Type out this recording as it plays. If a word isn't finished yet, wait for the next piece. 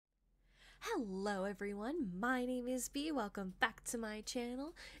Hello everyone, my name is Bee. Welcome back to my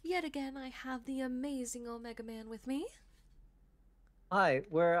channel. Yet again, I have the amazing Omega Man with me. Hi,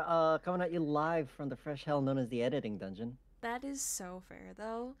 we're coming at you live from the fresh hell known as the editing dungeon. That is so fair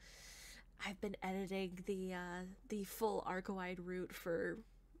though. I've been editing the full arc-wide route for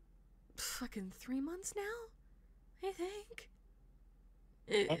fucking 3 months now, I think.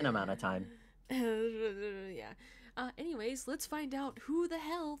 An amount of time. Yeah. Anyways, let's find out who the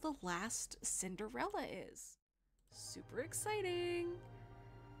hell the last Cinderella is. Super exciting.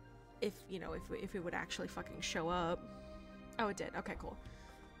 If it would actually fucking show up. Oh, it did. Okay, cool.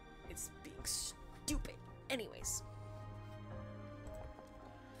 It's being stupid. Anyways.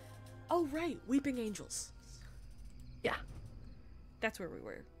 Oh, right. Weeping Angels. Yeah. That's where we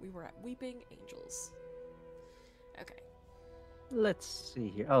were. We were at Weeping Angels. Okay. Let's see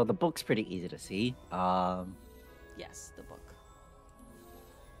here. Oh, the book's pretty easy to see. Yes, the book.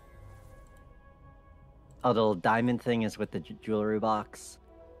 Oh, the little diamond thing is with the jewelry box.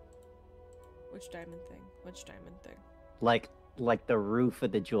 Which diamond thing? Which diamond thing? Like the roof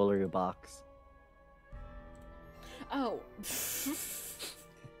of the jewelry box. Oh.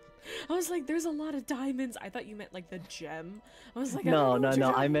 I was like, there's a lot of diamonds. I thought you meant like the gem. I was like, No, I don't know no, what no.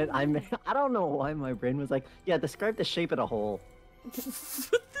 you're I talking meant. about. I don't know why my brain was like, yeah. Describe the shape of the hole. The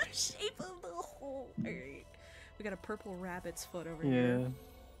shape of the hole. Alright. We got a purple rabbit's foot over here.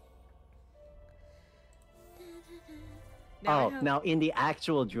 Oh, now in the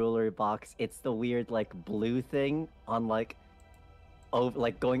actual jewelry box, it's the weird like blue thing on like over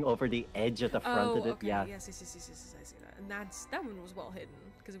like going over the edge of the front of it. Okay. Yeah. Yes, I see that. And that one was well hidden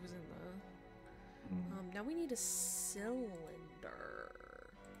because it was in the. Now we need a cylinder.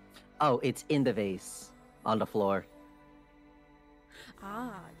 Oh, it's in the vase on the floor.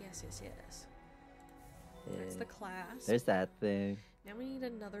 Ah, yes. There's the class. There's that thing. Now we need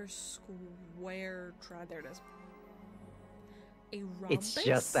another square There it is. A rhombus? It's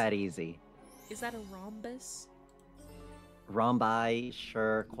just that easy. Is that a rhombus? Rhombi,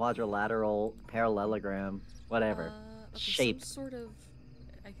 sure. Quadrilateral, parallelogram, whatever. Okay, Shape. some sort of.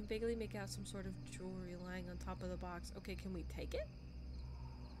 I can vaguely make out some sort of jewelry lying on top of the box. Okay, can we take it?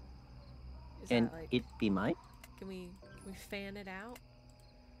 Is And that like, it be mine? Can we fan it out?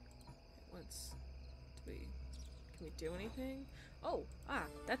 Can we do anything? Oh,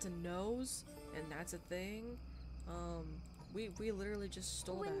 that's a nose, and that's a thing. We literally just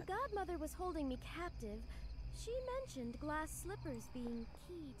stole when that. When Godmother was holding me captive, she mentioned glass slippers being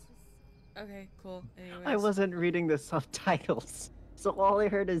key to... Okay, cool. Anyways. I wasn't reading the subtitles. So all I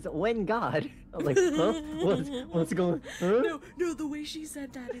heard is, when God? I was like, huh? What's going on? No, the way she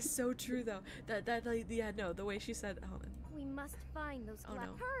said that is so true, though. The way she said, hold on. We must find those glass...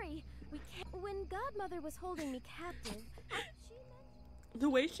 no. Hurry! We can't... When Godmother was holding me captive, she mentioned... The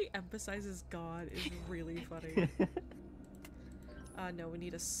way she emphasizes God is really funny. No, we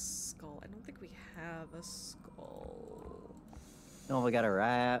need a skull. I don't think we have a skull. No, we got a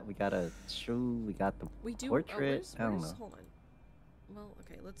rat, we got a shoe, we got the portrait. I don't know. Hold on. Well,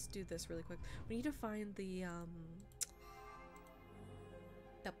 okay, let's do this really quick. We need to find the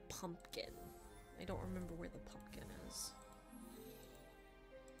pumpkin. I don't remember where the pumpkin is.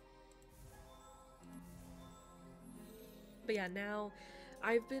 But yeah, now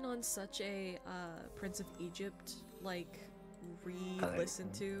I've been on such a Prince of Egypt like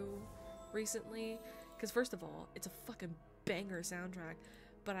re-listen to recently, because first of all, it's a fucking banger soundtrack,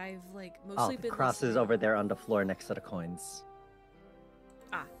 but I've like mostly been crosses over there on the floor next to the coins.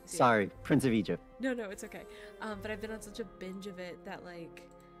 Sorry, Prince of Egypt. No, it's okay. But I've been on such a binge of it that like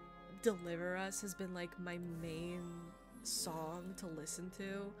Deliver Us has been like my main song to listen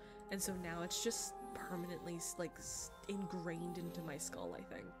to, and so now it's just permanently like ingrained into my skull.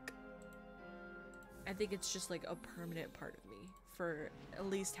 I think it's just like a permanent part of me for at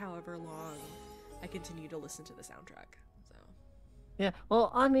least however long I continue to listen to the soundtrack. So yeah,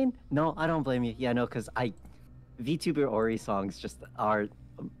 well, I mean, no, I don't blame you. Yeah, no, because VTuber Ori songs just are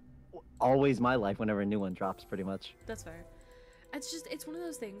always my life whenever a new one drops, pretty much. That's fair. It's one of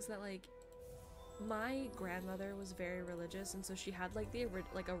those things that like my grandmother was very religious, and so she had like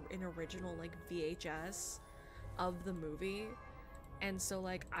an original like VHS of the movie, and so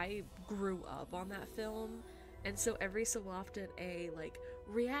like I grew up on that film, and so every so often a like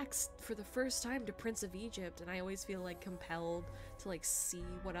reacts for the first time to Prince of Egypt, and I always feel like compelled to like see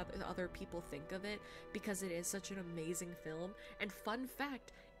what other people think of it, because it is such an amazing film. And fun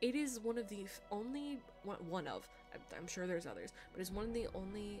fact, it is one of the only I'm sure there's others, but it's one of the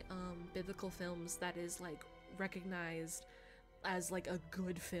only biblical films that is like recognized as like a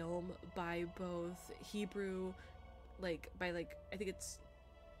good film by both Hebrew, I think it's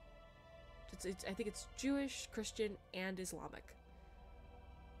I think it's Jewish, Christian, and Islamic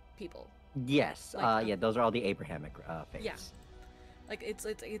people. Yes. Like, yeah, those are all the Abrahamic faiths. Yeah. Like it's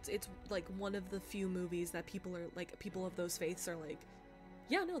like one of the few movies that people are like, people of those faiths are like,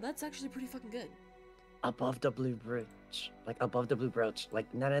 yeah, no, that's actually pretty fucking good. Above the blue bridge. Like, above the blue brooch.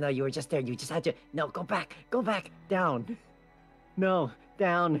 Like, no, you were just there. You just had to... No, go back. Go back. Down. No,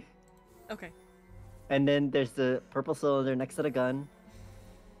 down. Okay. And then there's the purple cylinder next to the gun.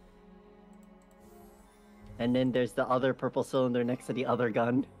 And then there's the other purple cylinder next to the other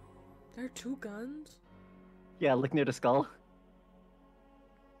gun. There are two guns? Yeah, look near the skull.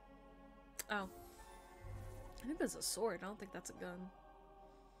 Oh. I think that's a sword. I don't think that's a gun.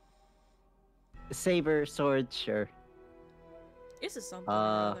 Saber, sword, sure. This is something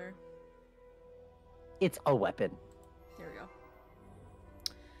or other. It's a weapon. There we go.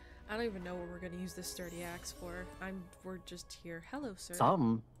 I don't even know what we're gonna use this sturdy axe for. We're just here. Hello, sir.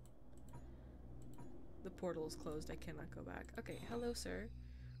 Some. The portal is closed. I cannot go back. Okay, hello, sir.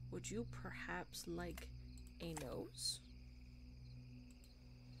 Would you perhaps like a nose?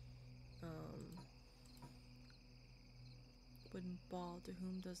 Wooden ball. To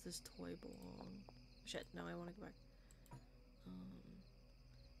whom does this toy belong? Shit. No, I want to go back.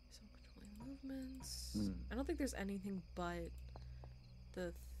 Some controlling movements. I don't think there's anything but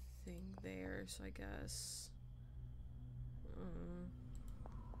the thing there. So I guess.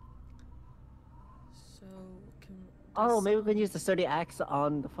 So can. Oh, maybe we can use the sturdy axe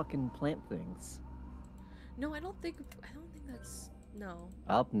on the fucking plant things. No, I don't think that's no.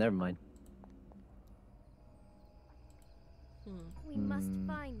 Oh, never mind. We must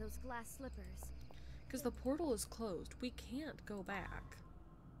find those glass slippers. Because the portal is closed. We can't go back.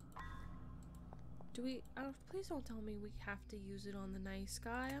 Do we? Please don't tell me we have to use it on the nice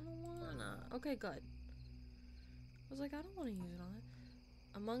guy. I don't wanna. Okay, good. I was like, I don't want to use it on it.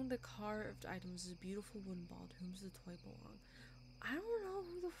 Among the carved items is a beautiful wooden ball. To whom does the toy belong? I don't know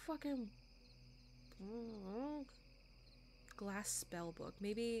who the fucking glass spell book.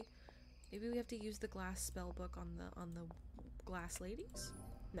 Maybe we have to use the glass spell book on the glass ladies.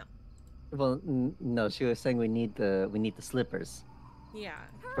 No. Well, no, she was saying we need the slippers. Yeah.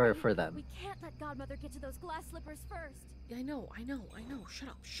 For them. We can't let Godmother get to those glass slippers first. Yeah, I know. Shut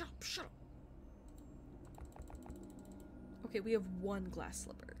up. Okay, we have one glass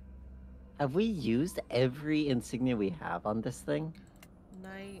slipper. Have we used every insignia we have on this thing?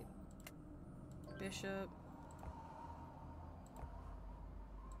 Knight, bishop,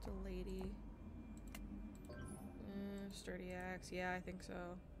 the lady, sturdy axe. Yeah, I think so.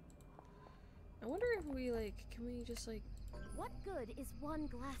 I wonder if we can we just What good is one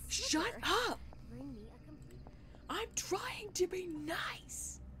glass Shut slipper? up! Bring me a complete. I'm trying to be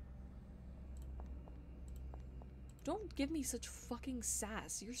nice. Don't give me such fucking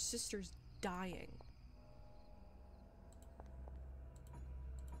sass. Your sister's dying.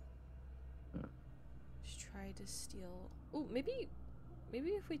 Just try to steal. Oh, maybe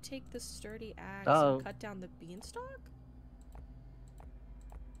if we take the sturdy axe and cut down the beanstalk?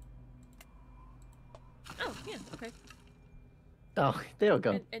 Oh, yeah, okay. Oh, there we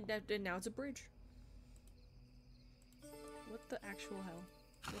go. And now it's a bridge. What the actual hell?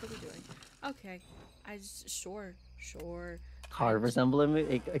 What are we doing? Okay, sure. Carver's emblem.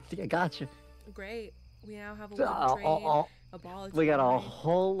 I gotcha. Great. We now have a wooden train, a ball of we got a twine.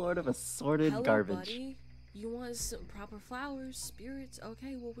 whole load of assorted Hello, garbage. buddy. You want some proper flowers, spirits?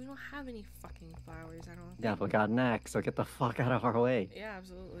 Okay, well we don't have any fucking flowers. I don't think. Yeah, we got an axe, so get the fuck out of our way. Yeah,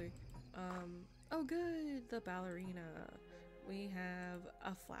 absolutely. Oh good, the ballerina. We have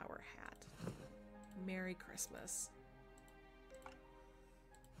a flower hat. Merry Christmas.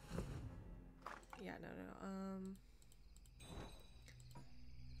 Yeah, no.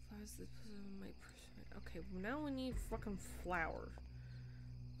 Flowers that might. Okay, well now we need fucking flour.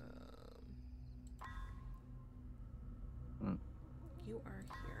 You are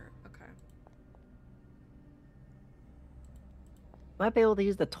here. Okay. Might be able to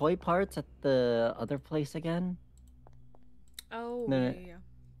use the toy parts at the other place again. Oh, No, no. yeah.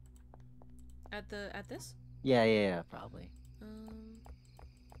 At this? Yeah, probably.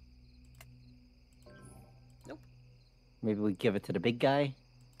 Nope. Maybe we give it to the big guy.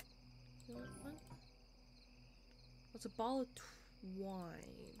 You want one? What's a ball of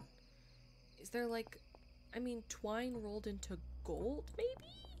twine? Is there twine rolled into gold,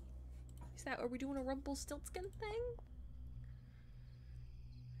 maybe? Are we doing a Rumpelstiltskin thing?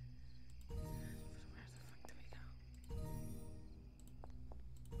 Where the fuck do we go?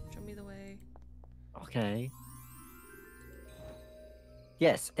 Show me the way. Okay.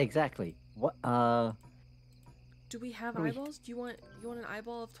 Yes, exactly. What? Do we have What do we- eyeballs? Do you want an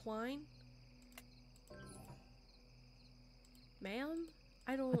eyeball of twine? Ma'am?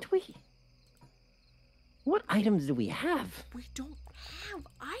 I What don't... do we... What items do we have? We don't have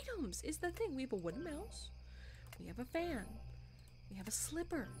items, is the thing. We have a wooden mouse. We have a fan. We have a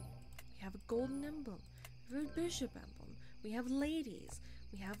slipper. We have a golden emblem. We have a bishop emblem. We have ladies.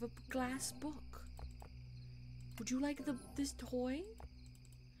 We have a glass book. Would you like this toy?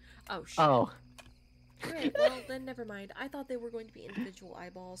 Oh, shit. Oh. Great, well, then never mind. I thought they were going to be individual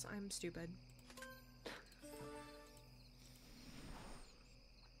eyeballs. I'm stupid.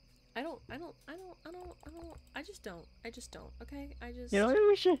 I just don't, okay? You know,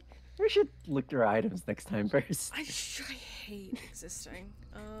 we should look through our items next time first. I hate existing.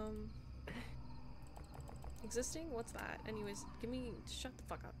 Existing? What's that? Anyways, shut the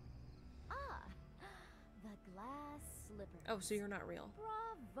fuck up. Ah, the glass slipper. Oh, so you're not real.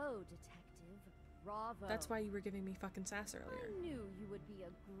 Bravo, detective. Bravo. That's why you were giving me fucking sass earlier. I knew you would be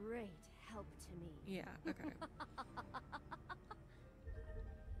a great help to me. Yeah, okay.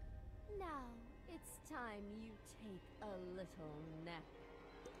 Now, it's time you take a little nap.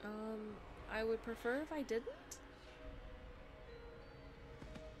 I would prefer if I didn't.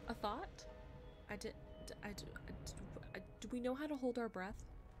 A thought? Do we know how to hold our breath?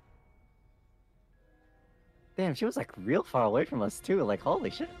 Damn, she was like real far away from us too. Like,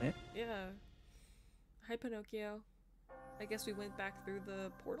 holy shit, man. Yeah. Hi, Pinocchio. I guess we went back through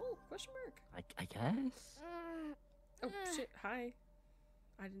the portal? Question mark. I guess. Oh, shit. Hi.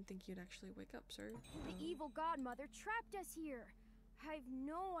 I didn't think you'd actually wake up, sir. The evil godmother trapped us here. I've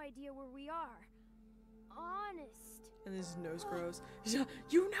no idea where we are. Honest. And his nose grows.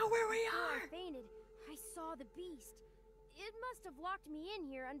 You know where we Before I are! fainted, I saw the beast. It must have locked me in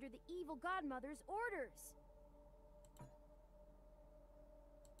here under the evil godmother's orders.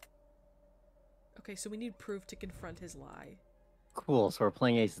 Okay, so we need proof to confront his lie. Cool, so we're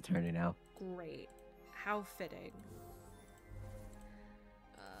playing Ace Attorney now. Great. How fitting.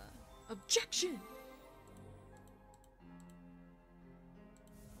 Objection!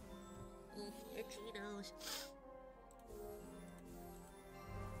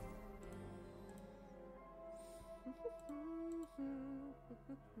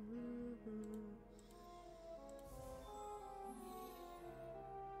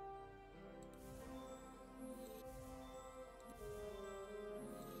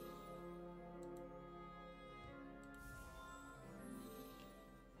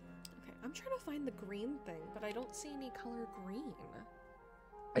 I'm trying to find the green thing, but I don't see any color green.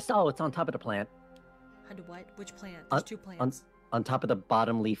 I saw it's on top of the plant. Under what? Which plant? There's two plants. On top of the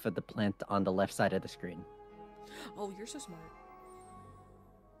bottom leaf of the plant on the left side of the screen. Oh, you're so smart.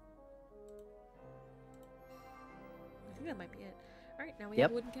 I think that might be it. Alright, now we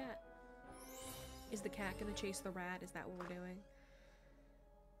have a wooden cat. Is the cat gonna chase the rat? Is that what we're doing?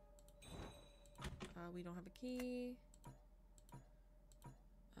 We don't have a key.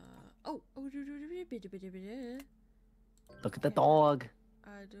 Look at the dog.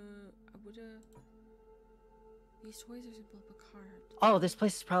 These toys are simple up a card. Oh, this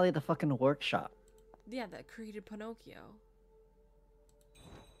place is probably the fucking workshop. Yeah, that created Pinocchio.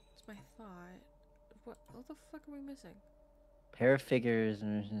 That's my thought. What the fuck are we missing? Pair of figures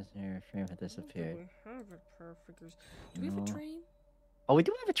and frame had disappeared. We have a pair of figures. Do we have a train? Oh, we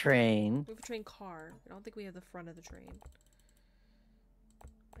do have a train. We have a train car. I don't think we have the front of the train.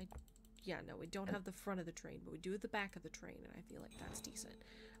 Yeah, no, we don't have the front of the train, but we do have the back of the train, and I feel like that's decent.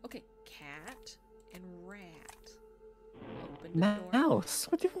 Okay, cat and rat. Open the door. Mouse?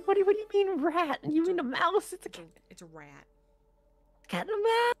 What do you mean rat? You mean a mouse? It's a cat. It's a rat. Cat and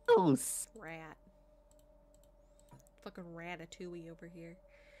a mouse. Rat. Fucking ratatouille over here.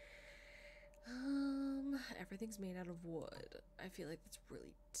 Everything's made out of wood. I feel like that's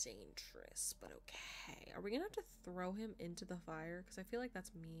really dangerous, but okay. Are we gonna have to throw him into the fire? Because I feel like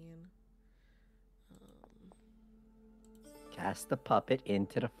that's mean. Cast the puppet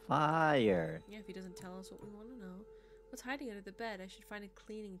into the fire. Yeah, if he doesn't tell us what we want to know. What's hiding under the bed? I should find a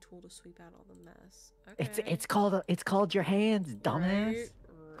cleaning tool to sweep out all the mess. Okay. It's called your hands, dumbass.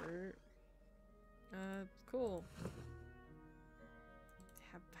 Right. Cool.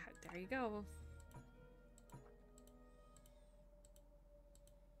 There you go.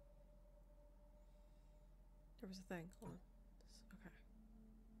 There was a thing. Hold on. Okay.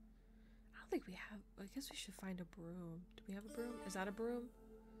 I don't think we have. I guess we should find a broom. Do we have a broom? Is that a broom?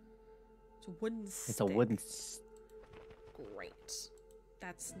 It's a wooden stick. It's a wooden. Great.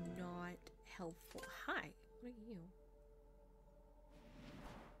 That's not helpful. Hi. What are you?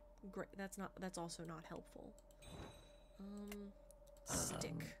 Great. That's also not helpful.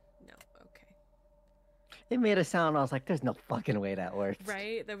 Stick. No. Okay. It made a sound. I was like, "There's no fucking way that works."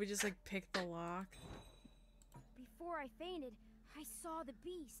 Right? That we just like pick the lock. Before I fainted, I saw the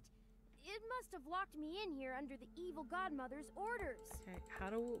beast. It must have locked me in here under the evil Godmother's orders. Okay,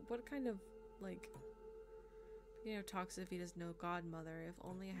 what kind of, like, talks if he does no Godmother. If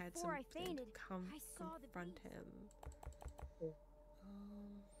only I had Before I something fainted, to I saw the confront beast. him.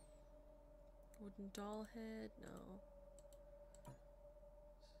 Wooden doll head? No.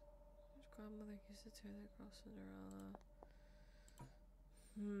 Godmother used to tear that girl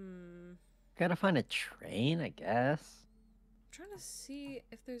Cinderella. Gotta find a train, I guess. I'm trying to see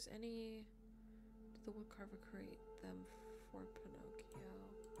if there's any. Did the woodcarver create them for Pinocchio?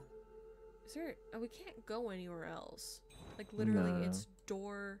 Is there? Oh, we can't go anywhere else. Like literally, No. it's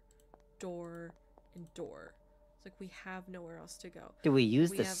door, door, and door. It's like we have nowhere else to go. Do we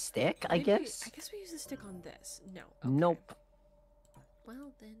use We the have- stick? I Maybe guess. I guess we use the stick on this. No. Okay. Nope.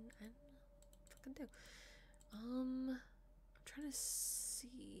 Well then, I don't know. Fucking do. I'm trying to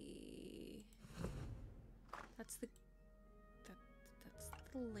see. That's the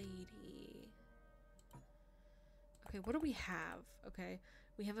lady. Okay, what do we have? Okay,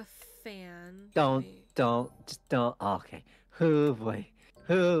 we have a fan. Don't. Wait. Just don't. Oh, okay. Who boy?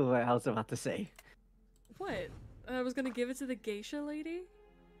 I was about to say. What? I was gonna give it to the geisha lady.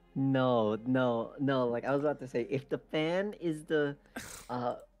 No. Like I was about to say, if the fan is the,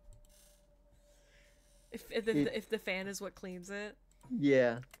 If the fan is what cleans it,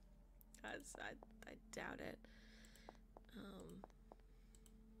 yeah. I doubt it.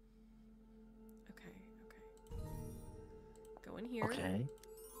 Okay. Go in here. Okay.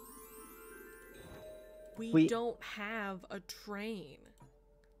 We don't have a train.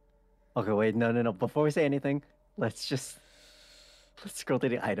 Okay. Wait. No. Before we say anything, let's scroll through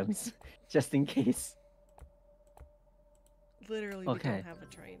the items, just in case. Literally, we Okay. don't have a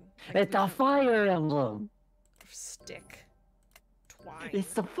train. It's we a have fire emblem. stick. Twine.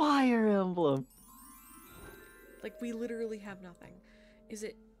 It's the fire emblem. Like, we literally have nothing. Is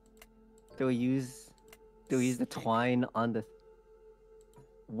it... Do we use the Stick. twine on the?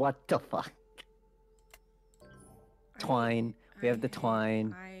 What the fuck? Twine. We have the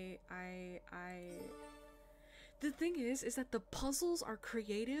twine. The thing is that the puzzles are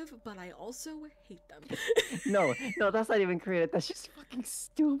creative, but I also hate them. No, that's not even creative. That's just fucking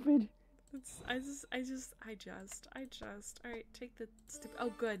stupid. I just. Alright, take the stupid.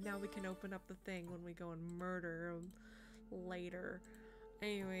 Oh, good. Now we can open up the thing when we go and murder him later.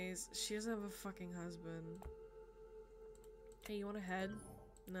 Anyways, she doesn't have a fucking husband. Hey, you want a head?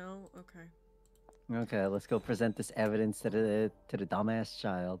 No? Okay. Okay, let's go present this evidence to the dumbass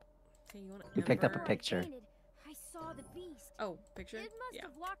child. Hey, you want We picked up a Ember? picture. I fainted, I saw the beast. Oh, picture? It must Yeah.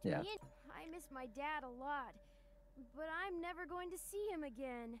 have locked Yeah. me in. I miss my dad a lot, but I'm never going to see him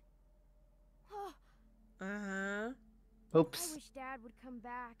again. Oh, Uh-huh. I Oops. wish Dad would come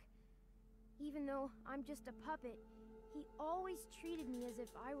back. Even though I'm just a puppet, he always treated me as if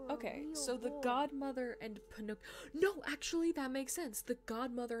I were Okay, a real so the boy. Godmother and Pinocchio... No, actually, that makes sense. The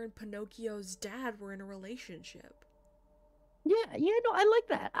Godmother and Pinocchio's dad were in a relationship. Yeah, no, I like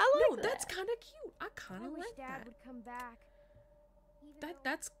that. I like No, that. that's kind of cute. I kind I of wish like Dad that. would come back. Even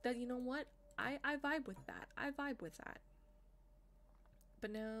though- You know what? I vibe with that. I vibe with that.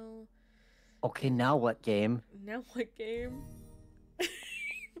 But now... Okay, now what game? Now what game?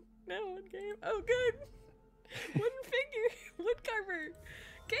 Now what game? Oh, good! Wooden figure! Woodcarver!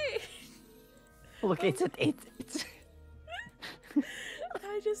 Okay! Look, it's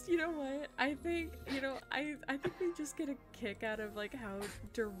I just, you know what? I think, I think we just get a kick out of, like, how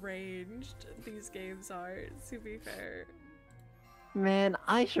deranged these games are, to be fair. Man,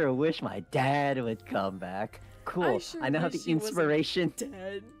 I sure wish my dad would come back. Cool. sure I now have wish the he wasn't inspiration.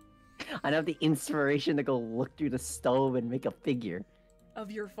 Dead I now have the inspiration to go look through the stove and make a figure. of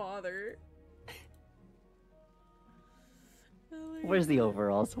your father. Oh my Where's the God.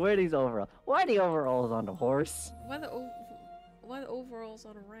 overalls? Where are these overalls? Why are the overalls on the horse? Why the overalls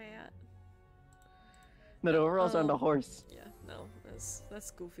on a rat? No, the overalls are on the Oh. horse. Yeah, no,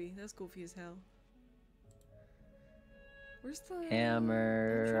 that's goofy. That's goofy as hell. Where's the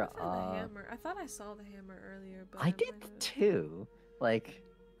Hammer, I'm trying to find the hammer. I thought I saw the hammer earlier, but I did might have- too. Like,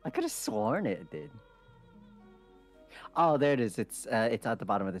 I could have sworn it did. Oh, there it is. It's at the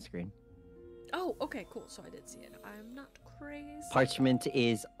bottom of the screen. Oh, okay, cool. So I did see it. I'm not crazy. Parchment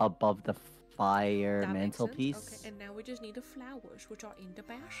is above the fire That makes sense. mantelpiece. Okay, and now we just need the flowers, which are in the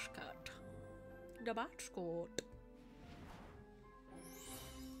basket. The basket.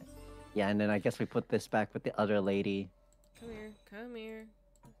 Yeah, and then I guess we put this back with the other lady. Come here.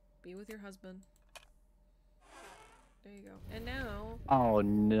 Be with your husband. There you go. And now... Oh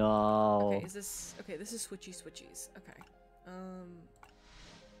no. Okay, okay, this is switchies. Okay.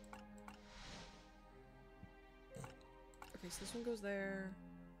 Okay, so this one goes there.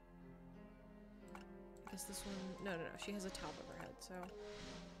 I guess this one... No. She has a top of her head, so...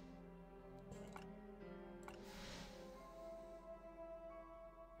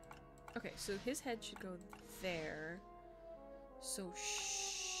 Okay, so his head should go there. So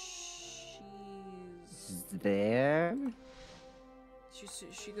she's... There?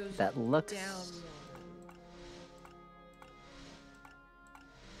 She goes That looks... down one.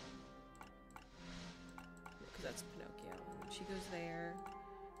 Because that's Pinocchio. And she goes there.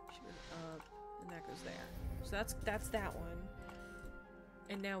 She goes up, and that goes there. So that's that one.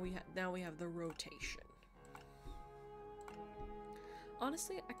 And now we have the rotation.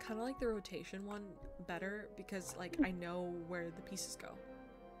 Honestly, I kind of like the rotation one better because, like, I know where the pieces go.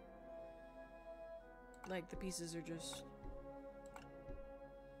 Like, the pieces are just...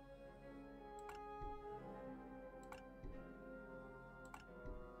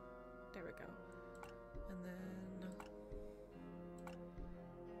 There we go. And then...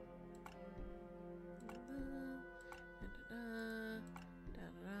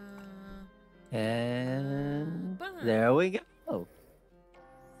 And Bye. there we go.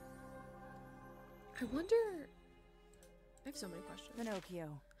 I wonder... I have so many questions.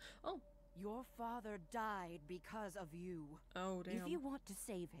 Pinocchio. Oh. Your father died because of you. Oh, damn. If you want to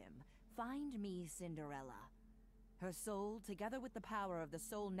save him, find me Cinderella. Her soul, together with the power of the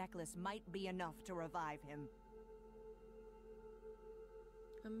soul necklace, might be enough to revive him.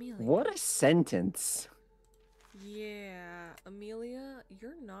 Amelia. What a sentence. Yeah, Amelia,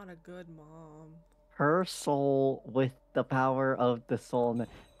 you're not a good mom. Her soul with the power of the soul.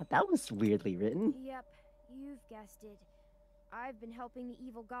 That was weirdly written. Yep, you've guessed it. I've been helping the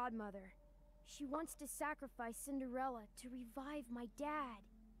evil godmother. She wants to sacrifice Cinderella to revive my dad.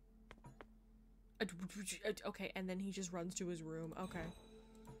 Okay, and then he just runs to his room. Okay.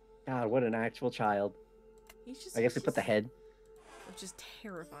 God, what an actual child. He's just... I guess we put the head. Which is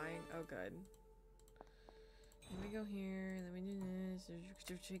terrifying. Oh, good. Then we go here, and then we do this.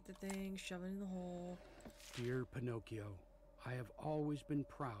 Take the thing, shove it in the hole. Dear Pinocchio, I have always been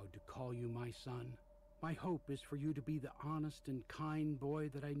proud to call you my son. My hope is for you to be the honest and kind boy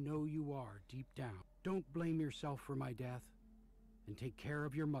that I know you are deep down. Don't blame yourself for my death, and take care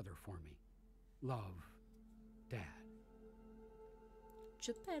of your mother for me. Love, Dad.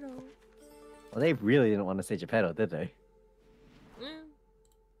 Geppetto. Well, they really didn't want to say Geppetto, did they? Yeah.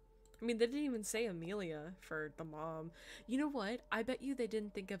 I mean, they didn't even say Amelia for the mom. You know what? I bet you they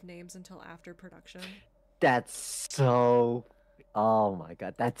didn't think of names until after production. That's so... Oh my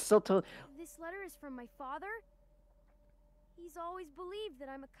god, that's so... This letter is from my father? He's always believed that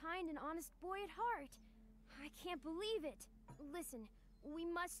I'm a kind and honest boy at heart. I can't believe it. Listen, we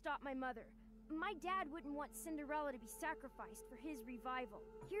must stop my mother. My dad wouldn't want Cinderella to be sacrificed for his revival.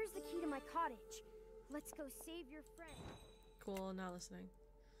 Here's the key to my cottage. Let's go save your friend. Cool, not listening.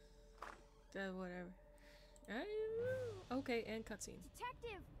 Whatever. Okay, and cutscene.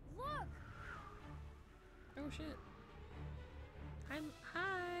 Detective, look! Oh shit.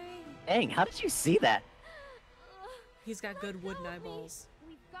 Hi. Dang, how did you see that? He's got good wooden Help me. eyeballs.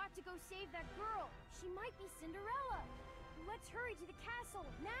 We've got to go save that girl. She might be Cinderella. Let's hurry to the castle,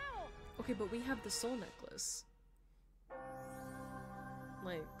 now! Okay, but we have the soul necklace.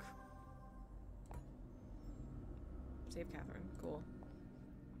 Like... Save Catherine. Cool.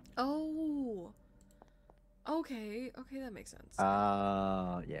 Oh! Okay, that makes sense.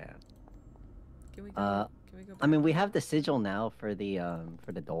 Yeah. Can we go? Can we go back? I mean, we have the sigil now for the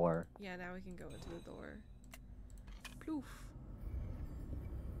door. Yeah, now we can go into the door. Ploof.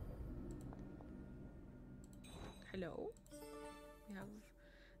 Hello? We have...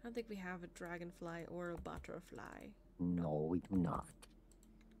 I don't think we have a dragonfly or a butterfly. No, we do not.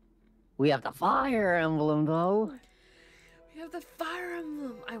 We have the fire emblem, though. We have the fire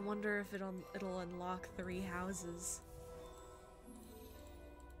emblem! I wonder if it'll unlock 3 houses.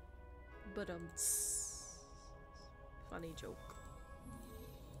 But funny joke.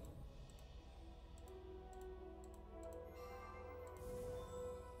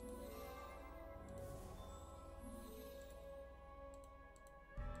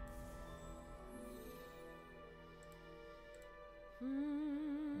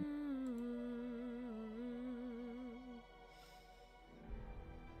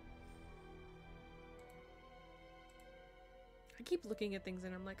 I keep looking at things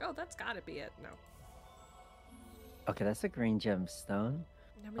and I'm like, oh, that's gotta be it. No. Okay, that's a green gemstone.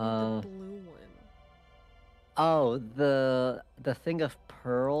 Now we need the blue one. Oh, the thing of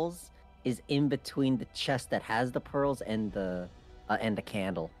pearls is in between the chest that has the pearls and the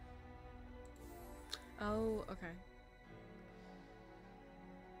candle. Oh, okay.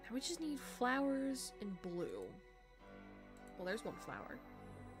 Now we just need flowers and blue. Well, there's one flower.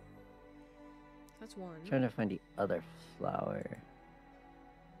 That's one. Trying to find the other flower.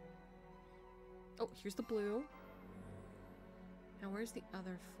 Oh, here's the blue. Now where's the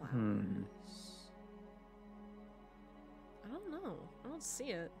other flowers? I don't know. I don't see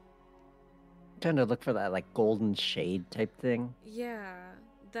it. Trying to look for that like golden shade type thing. Yeah,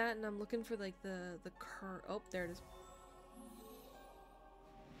 that, and I'm looking for like the oh, there it is.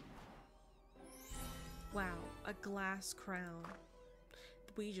 Wow, a glass crown.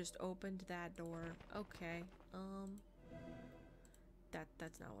 We just opened that door. Okay.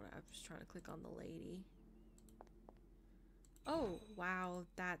 That's not what I was trying to click on the lady. Oh, wow,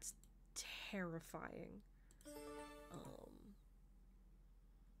 that's terrifying.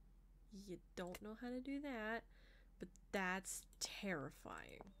 You don't know how to do that, but that's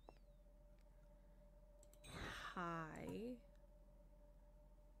terrifying. Hi.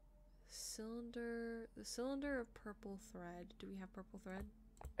 Cylinder, the cylinder of purple thread. Do we have purple thread?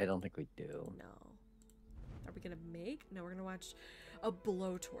 I don't think we do. No. Are we gonna make? No, we're gonna watch a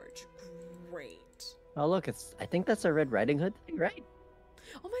blowtorch. Great. Oh look, I think that's a Red Riding Hood thing, right?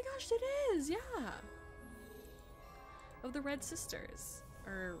 Oh my gosh, it is, yeah. Of the Red Sisters.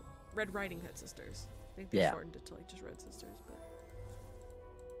 Or Red Riding Hood sisters. I think they shortened it to like just Red Sisters, but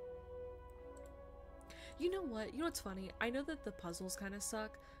you know what? You know what's funny? I know that the puzzles kind of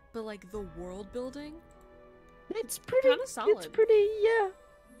suck, but like the world building, it's pretty kind of solid. It's pretty, yeah.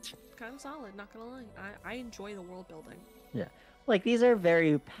 Kind of solid, not gonna lie. I enjoy the world building. Yeah. Like these are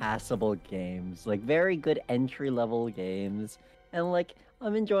very passable games, like very good entry level games, and like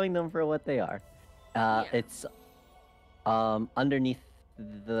I'm enjoying them for what they are. Yeah. It's underneath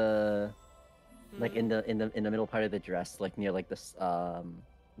the like in the middle part of the dress, like near like this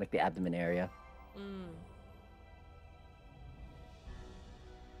like the abdomen area.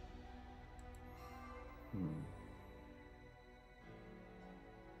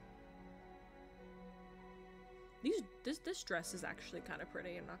 This dress is actually kind of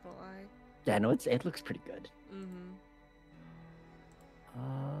pretty, I'm not gonna lie. Yeah, no, it looks pretty good.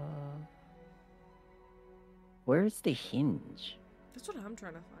 Where's the hinge? That's what I'm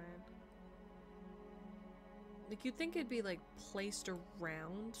trying to find. Like, you'd think it'd be like placed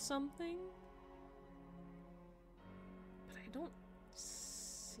around something, but I don't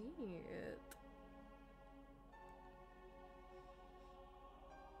see it.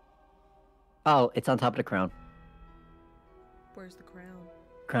 Oh, it's on top of the crown. Where's the crown?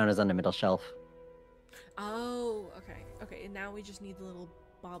 Crown is on the middle shelf. Oh, okay. Okay, and now we just need the little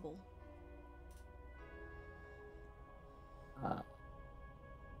bauble. I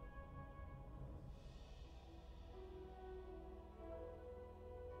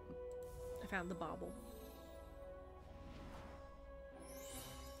found the bauble.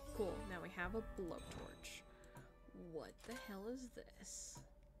 Cool, now we have a blowtorch. What the hell is this?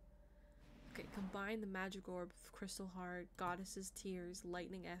 Okay, combine the magic orb with crystal heart, goddess's tears,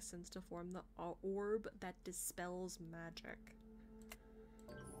 lightning essence to form the orb that dispels magic.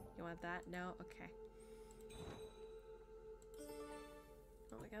 You want that? No? Okay.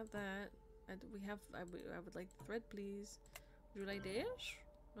 Oh, we got that. And we have. I would like the thread, please. Would you like dish?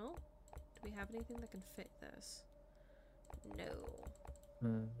 No? Do we have anything that can fit this? No.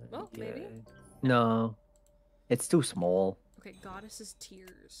 Well, maybe. No. It's too small. Okay, goddess's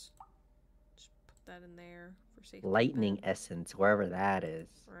tears. Just put that in there for safety. Lightning essence, wherever that is.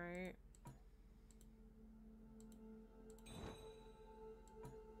 Right.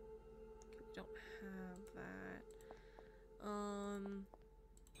 We don't have that.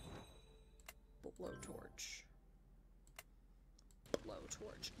 Blowtorch.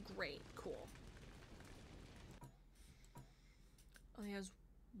 Blowtorch. Great. Cool. Oh, he has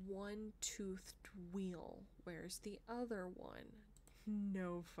one toothed wheel. Where's the other one?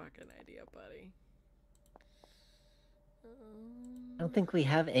 No fucking idea, buddy. I don't think we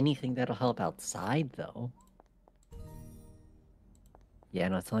have anything that'll help outside, though. Yeah,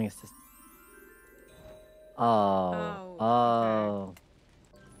 no, it's telling us to... Oh. Okay.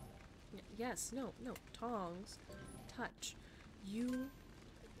 Yes, no, tongs. Touch.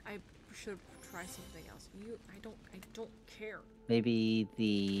 I should try something else. I don't care. Maybe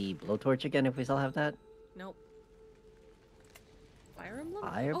the blowtorch again, if we still have that? Nope. Fire emblem?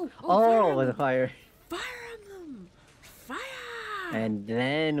 Fire? Oh, with the fire. Fire emblem! Fire! And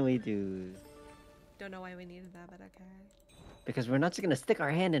then we do... Don't know why we needed that, but okay. Because we're not just gonna stick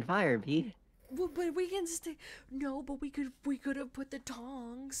our hand in fire, Pete. Well, but we can stick. No, but we could have put the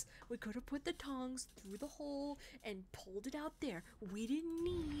tongs. We could have put the tongs through the hole and pulled it out there. We didn't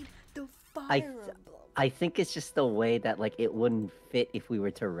need the fire emblem. I think it's just the way that like it wouldn't fit if we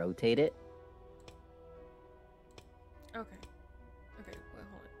were to rotate it. Okay.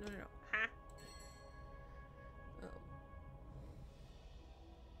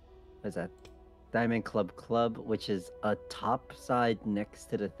 What is that? Diamond Club, which is a top side next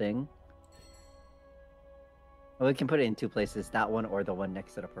to the thing. Well, we can put it in two places, that one or the one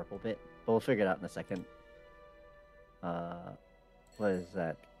next to the purple bit. But we'll figure it out in a second. What is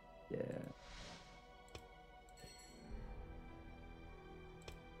that? Yeah.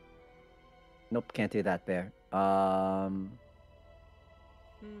 Nope, can't do that there.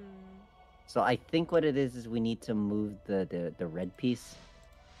 So I think what it is we need to move the red piece.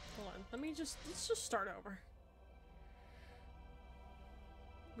 Hold on. Let's just start over.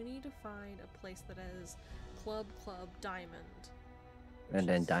 We need to find a place that has Club, Diamond. And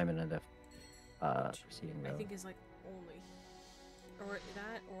then diamond on the preceding row. I think is like only, or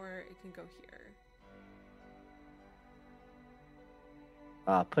that, or it can go here.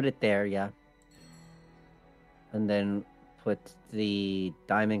 Put it there, yeah. And then put the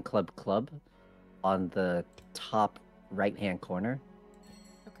Diamond Club on the top right-hand corner.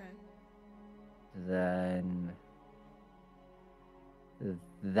 Okay. Then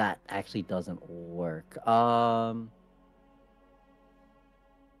that actually doesn't work. I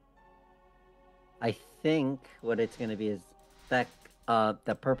think what it's gonna be is that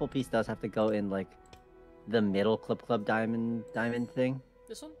the purple piece does have to go in like the middle Club diamond thing.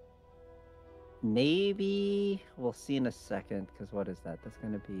 This one? Maybe we'll see in a second, because what is that? That's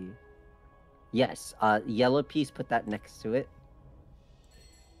gonna be, yes, yellow piece, put that next to it.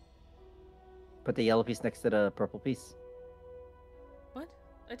 Put the yellow piece next to the purple piece. What?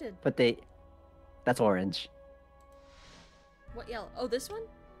 I did. That's orange. What yellow? Oh, this one?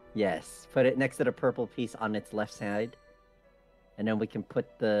 Yes, put it next to the purple piece on its left side. And then we can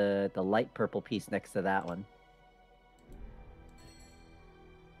put the light purple piece next to that one.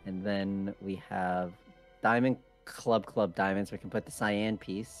 And then we have Diamond Club diamonds. We can put the cyan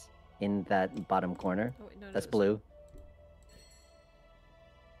piece in that bottom corner. Oh, wait, no, That's this blue.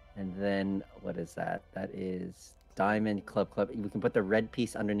 And then, what is that? That is Diamond Club. We can put the red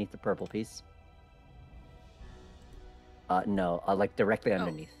piece underneath the purple piece. No, like directly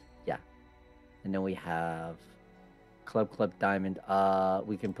underneath. Yeah. And then we have Club Diamond.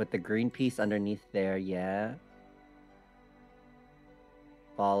 We can put the green piece underneath there, yeah.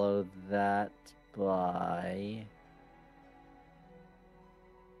 Follow that by...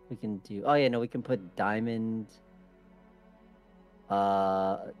 We can do... Oh yeah, no, we can put diamond...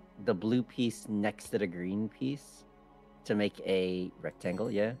 the blue piece next to the green piece to make a rectangle,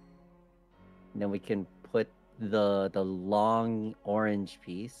 yeah. And then we can put the long orange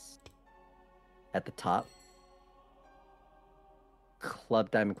piece at the top.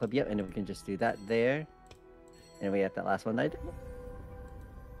 Diamond Club, yep, and then we can just do that there. And we have that last one that I did.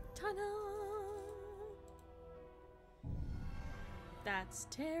 Ta-da! That's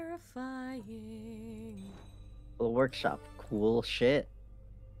terrifying. Little workshop, cool shit.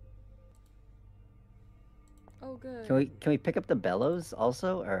 Oh, good. Can we pick up the bellows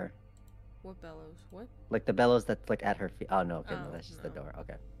also, or What bellows? What? like the bellows that's like at her feet? Oh no, okay, no, Oh, that's just no. the door.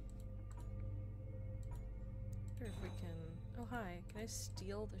 Okay. Or if we can... Oh, hi. Can I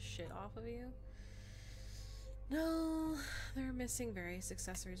steal the shit off of you? No, they're missing various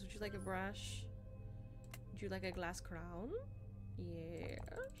accessories. Would you like a brush? Would you like a glass crown? Yes.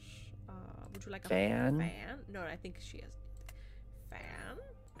 Would you like a Fan? fan? No, I think she has fan.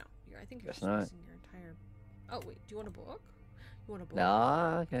 No, I think you're Guess just not. missing your entire. Oh wait, do you want a book? You want a book?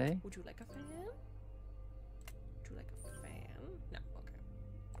 Ah, okay. Would you like a fan? Would you like a fan? No. Okay.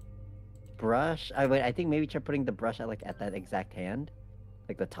 Brush. Wait. I think maybe try putting the brush at that exact hand,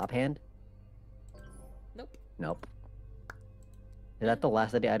 like the top hand. Nope. Nope. Is that the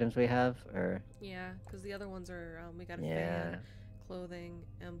last of the items we have, or? Yeah, because the other ones are we got a Yeah. fan, clothing,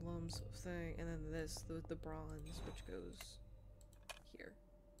 emblems thing, and then this the bronze, which goes here.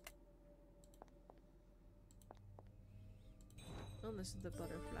 Oh, and this is the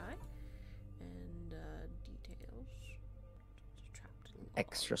butterfly, and details. Trapped in lava.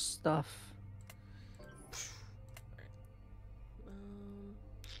 Extra stuff. Alright.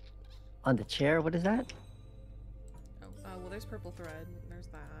 On the chair, what is that? Oh, well, there's purple thread. There's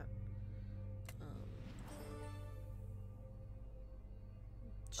that.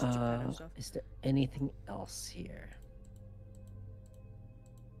 Just Geppetto stuff. Is there anything else here?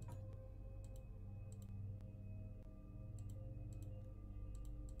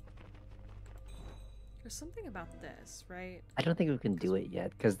 There's something about this, right? I don't think we can do it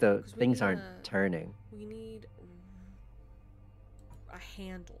yet because the 'cause we things need aren't a- turning, We need a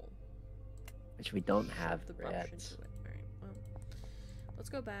handle. which we don't Shove have the brush yet. into it. Alright, well, let's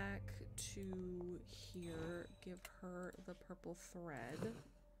go back to here. Give her the purple thread.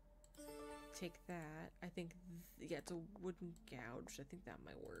 take that. I think, yeah, it's a wooden gouge. I think that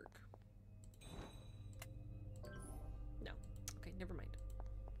might work. No. Okay, never mind.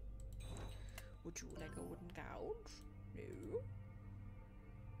 Would you like a wooden gouge? No.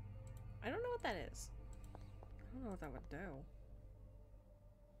 I don't know what that is. I don't know what that would do.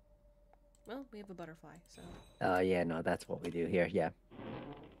 Well, we have a butterfly, so... Yeah, no, that's what we do here, yeah.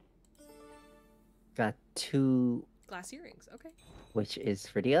 Got 2... Glass earrings, okay. Which is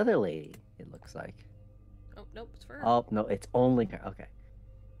for the other lady, it looks like. Oh, nope, it's for her. Oh, no, it's only her. Okay.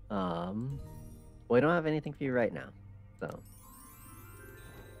 We don't have anything for you right now, so...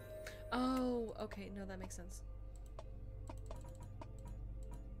 Oh, okay, no, that makes sense.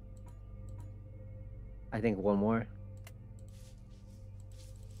 I think one more.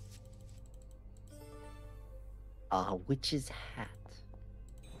 Witch's hat.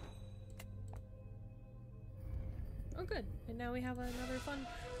 Oh, good. And now we have another fun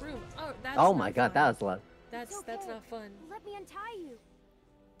room. Oh, that's Oh not my god, fun. that was a lot. That's okay. not fun. Let me untie you.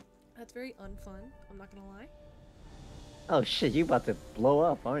 That's very unfun. I'm not gonna lie. Oh shit, you about to blow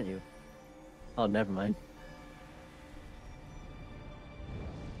up, aren't you? Oh, never mind.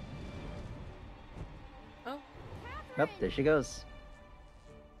 Oh, Yep, there she goes.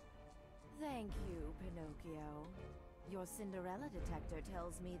 Thank you, Pinocchio. Your Cinderella detector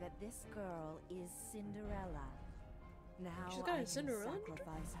tells me that this girl is Cinderella. Now She's got a I can Cinderella detector?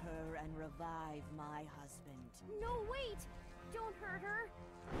 sacrifice her and revive my husband. No, wait! Don't hurt her.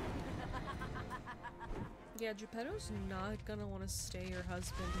 yeah, Geppetto's not gonna want to stay your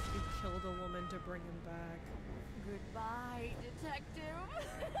husband if you killed a woman to bring him back. Goodbye, detective.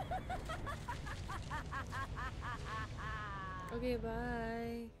 Okay,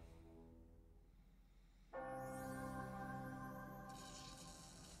 bye.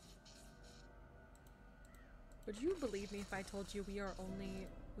 Would you believe me if I told you we are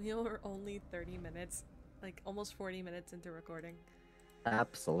only 30 minutes, like almost 40 minutes into recording?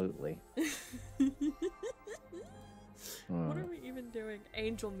 Absolutely. What are we even doing?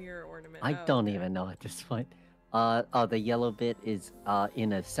 Angel mirror ornament. I Oh, don't okay. even know at this point. The yellow bit is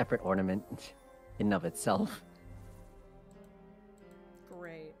in a separate ornament in and of itself.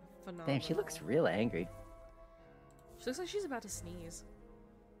 Great. Phenomenal. Damn, she looks real angry. She looks like she's about to sneeze.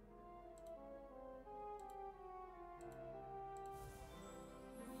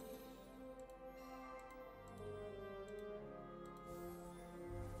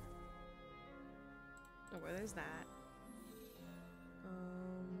 Oh, well, there's that.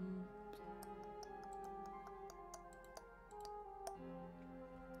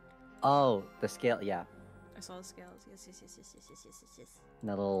 Oh, the scale, yeah. I saw the scales. Yes, yes, yes, yes, yes, yes, yes, yes, yes.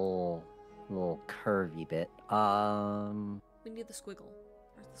 That little curvy bit. We need the squiggle.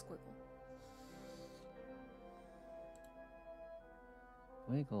 Where's the squiggle?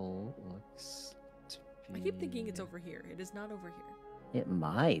 Wiggle looks to be... I keep thinking it's over here. It is not over here. It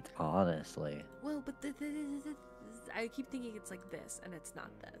might, honestly. Well, but I keep thinking it's like this, and it's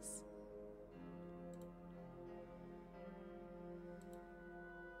not this.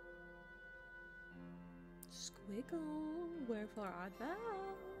 Squiggle, wherefore art thou?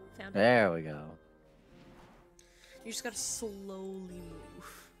 Found it. There we go. You just gotta slowly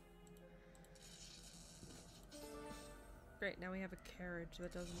move. Great, now we have a carriage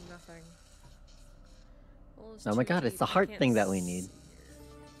that does nothing. Well, Oh my too god, it's deep, the I heart can't thing that we need. see.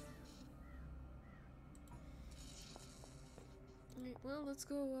 Alright, well, let's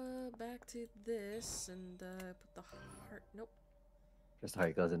go back to this and put the heart. Nope. Just how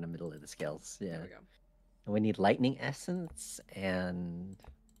it goes in the middle of the scales, yeah. There we go. And we need lightning essence and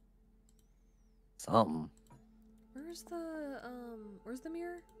something. Where's the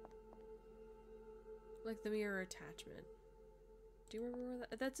mirror? Like the mirror attachment. Do you remember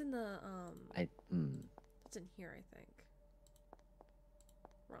where that's in the That's in here, I think.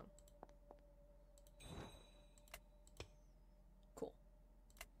 Wrong. Cool.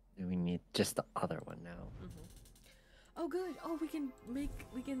 Do we need just the other one now? Mm-hmm. Oh, good. Oh, we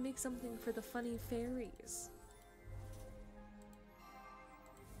can make something for the funny fairies.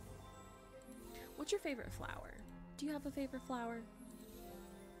 What's your favorite flower? Do you have a favorite flower?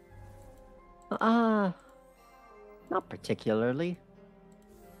 Not particularly.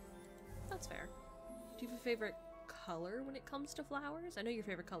 That's fair. Do you have a favorite color when it comes to flowers? I know your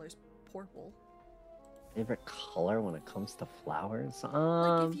favorite color is purple. Favorite color when it comes to flowers?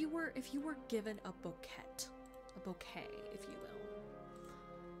 Like if you were given a bouquet, if you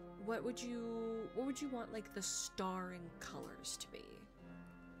will, what would you want like the starring colors to be?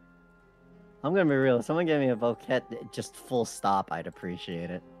 I'm gonna be real. If someone gave me a bouquet, just full stop, I'd appreciate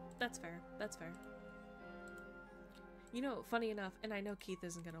it. That's fair. That's fair. You know, funny enough, and I know Keith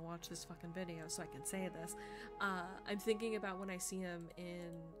isn't gonna watch this fucking video, so I can say this. I'm thinking about when I see him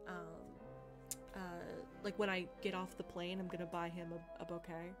in, like when I get off the plane, I'm gonna buy him a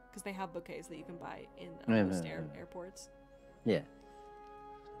bouquet, because they have bouquets that you can buy in most airports. Yeah.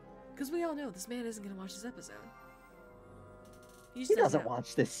 Because we all know this man isn't gonna watch this episode. He doesn't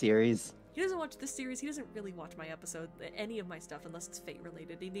watch this series. He doesn't watch this series. He doesn't really watch my episode, any of my stuff, unless it's fate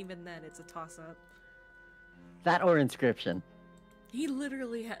related. And even then, it's a toss up. That or Inscription. He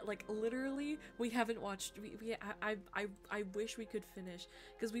literally literally, we haven't watched. I wish we could finish,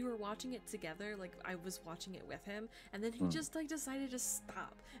 because we were watching it together. Like, I was watching it with him, and then he just like decided to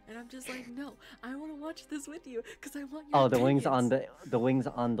stop, and I'm just like, no, I want to watch this with you, because I want your. Oh, the opinions. wings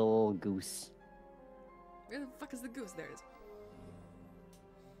on the little goose. Where the fuck is the goose? There it is.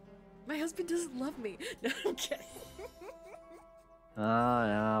 My husband doesn't love me. No, I'm kidding. Oh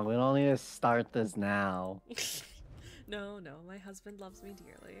no, we don't need to start this now. No, my husband loves me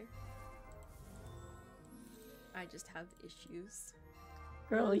dearly. I just have issues.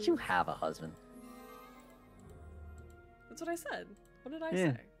 Girl, you have a husband. That's what I said. What did I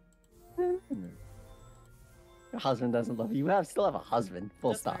Yeah. say? Your husband doesn't love you. Still have a husband.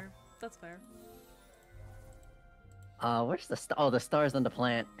 Full That's stop. fair. That's fair. Where's the star? Oh, the stars on the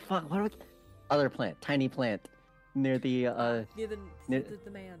plant. Fuck, what do we... Other plant. Tiny plant. Near the, Near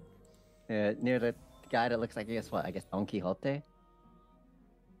the man. near the guy that looks like, I guess Don Quixote?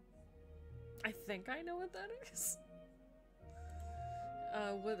 I think I know what that is.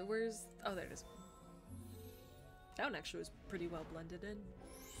 Where's... Oh, there it is. That one actually was pretty well blended in.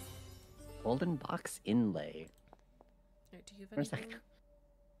 Golden box inlay. Alright, do you have Where's anything?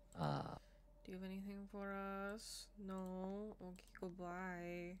 that? Do you have anything for us? No? Okay,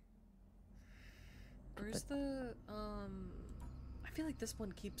 goodbye. Where's the, I feel like this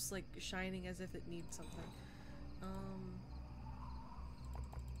one keeps, like, shining as if it needs something.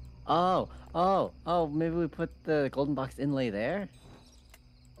 Oh, maybe we put the golden box inlay there?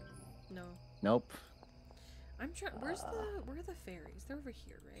 No. Nope. I'm trying, where are the fairies? They're over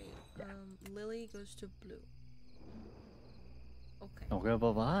here, right? Yeah. Lily goes to blue. Okay. Okay,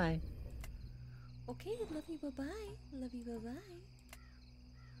 bye-bye. Okay, love you, bye-bye. Love you, bye-bye.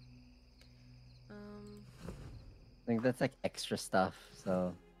 I think that's like extra stuff,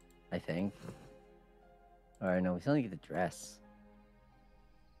 so I think. Alright, no, we still need the dress.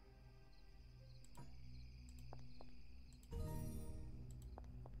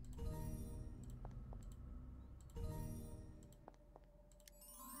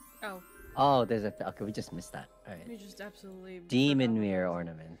 Oh. Oh, there's a... Okay, we just missed that. Alright. We just absolutely... Demon mirror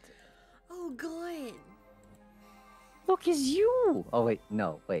ornament. Oh, good. Look, it's you! Oh, wait,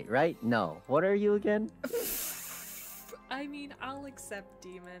 no, wait, right? No. What are you again? I mean, I'll accept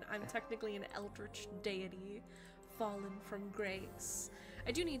demon. I'm technically an eldritch deity, fallen from grace.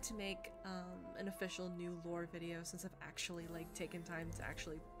 I do need to make an official new lore video, since I've actually like taken time to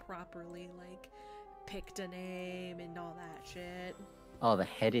actually properly like picked a name and all that shit. Oh, the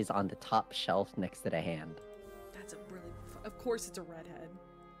head is on the top shelf next to the hand. That's a really... Of course it's a redhead.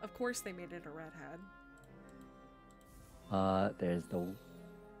 Of course they made it a redhead. There's the...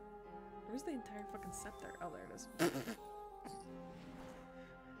 Where's the entire fucking scepter? Oh, there it is.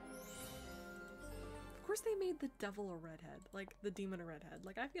 Of course they made the devil a redhead, like the demon a redhead.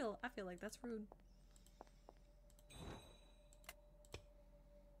 Like I feel like that's rude.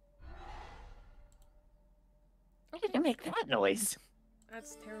 Why did you make that noise?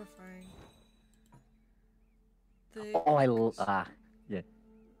 That's terrifying. Yeah.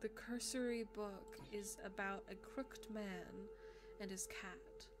 The cursory book is about a crooked man and his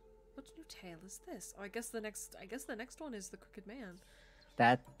cat. What new tale is this? Oh, I guess the next one is the crooked man.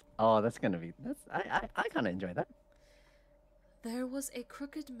 That's gonna be... I kinda enjoy that. There was a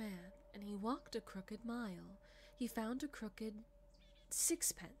crooked man, and he walked a crooked mile. He found a crooked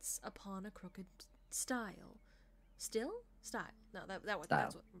sixpence upon a crooked stile. Still? Style. No,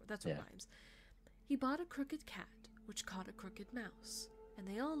 that's what rhymes. He bought a crooked cat, which caught a crooked mouse, and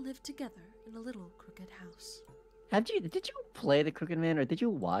they all lived together in a little crooked house. Did you play the Crooked Man, or did you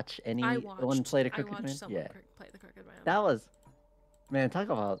watch anyone play the Crooked Man? I watched someone play the Crooked Man. That was... Man, talk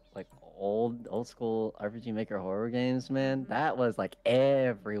about, like, old school RPG Maker horror games, man. Mm-hmm. That was, like,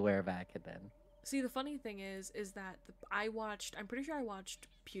 everywhere back then. See, the funny thing is that I'm pretty sure I watched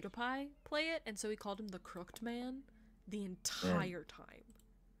PewDiePie play it, and so he called him the Crooked Man the entire time.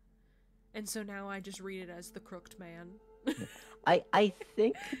 And so now I just read it as the Crooked Man. I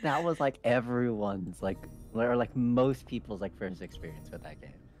think that was, like, everyone's, like, or, like, most people's, like, first experience with that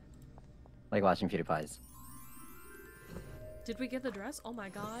game. Like, watching PewDiePie's. Did we get the dress? Oh my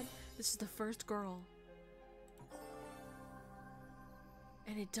god. This is the first girl.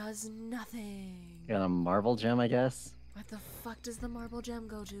 And it does nothing. Got a marble gem, I guess. What the fuck does the marble gem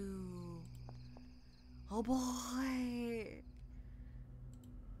go to? Oh boy!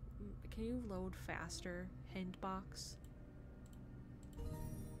 Can you load faster, hint box?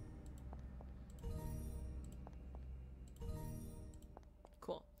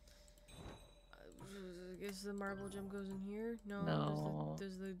 Cool. I guess the marble gem goes in here? No. No.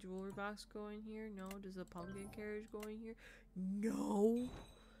 Does the jewelry box go in here? No. Does the pumpkin carriage go in here? No.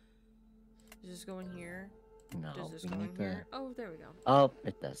 Does this go in here? No, Does this we go in need the... here? Oh, there we go. Oh,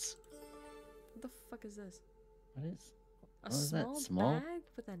 it does. What the fuck is this? What is... A What is that? small Small? bag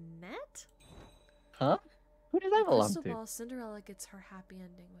with a net? Huh? Who does that belong Crystal to? ball, Cinderella gets her happy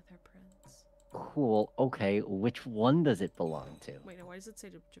ending with her prince. Cool. Okay, which one does it belong to? Wait, no, why does it say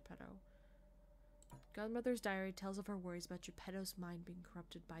to Geppetto? Godmother's diary tells of her worries about Geppetto's mind being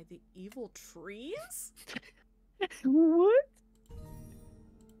corrupted by the evil trees? What?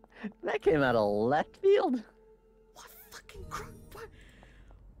 That came out of left field. What fucking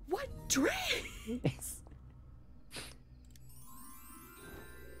what trees?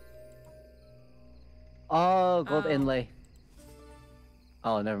 Oh, gold Oh. inlay.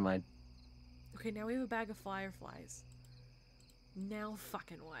 Oh, never mind. Okay, now we have a bag of fireflies. Now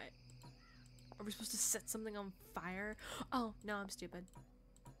fucking what? Are we supposed to set something on fire? Oh, no, I'm stupid.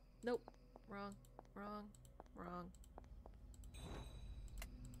 Nope. Wrong. Wrong. Wrong.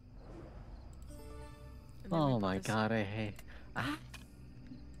 And then we Oh put my this- god, I hate... Ah.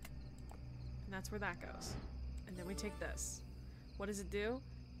 And that's where that goes. And then we take this. What does it do?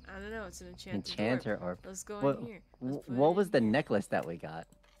 I don't know. It's an Enchanter orb. Let's go What, in here. Let's put what it was in the here. necklace that we got?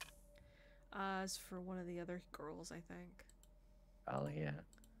 It's for one of the other girls, I think. Oh, yeah.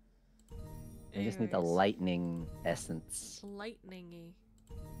 We just need the Anyways. lightning essence. Lightningy.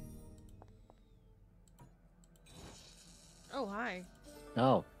 Oh, hi.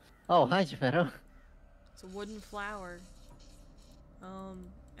 Oh. Oh, hi, Geppetto. It's a wooden flower.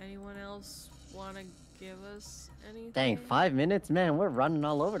 Anyone else want to give us anything? Dang, 5 minutes? Man, we're running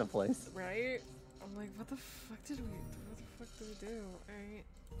all over the place. Right? I'm like, what the fuck did we do? Alright.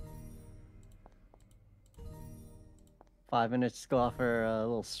 5 minutes, just go off for a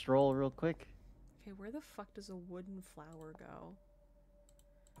little stroll real quick. Okay, where the fuck does a wooden flower go?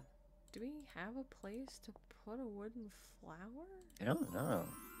 Do we have a place to put a wooden flower? I don't know.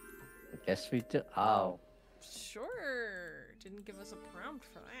 I guess we do. Oh. Sure. Didn't give us a prompt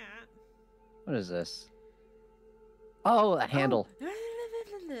for that. What is this? Oh, a handle. Oh.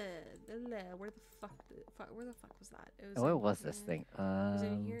 Where the fuck was that? It was Oh, what in was this here. thing? Was it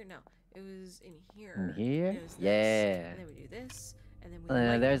in here? No. It was in here. In here? And it was this, Yeah. And then we do this. And then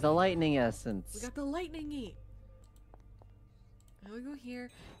we There's the lightning. lightning essence. We got the lightningy. And we go here,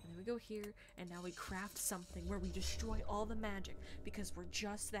 and then we go here, and now we craft something where we destroy all the magic because we're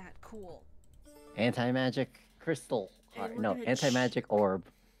just that cool. Anti-magic crystal. And we're No, gonna anti-magic orb.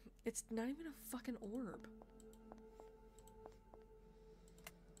 It's not even a fucking orb.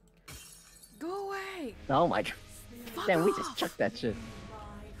 Go away! Oh my god. Fuck Damn, we off! just chucked that shit. My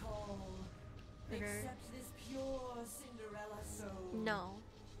call. Okay. Accept this pure Cinderella soul. No.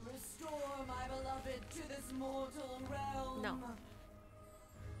 Restore my beloved to this mortal realm. No.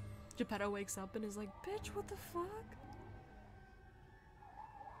 Geppetto wakes up and is like, bitch, what the fuck?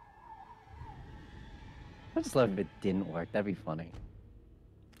 I just love if it didn't work. That'd be funny.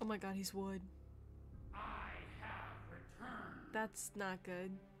 Oh my god, he's wood. I have returned. That's not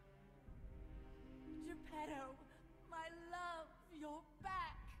good. Geppetto, my love, you're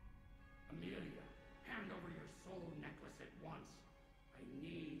back. Amelia, hand over your soul necklace at once. I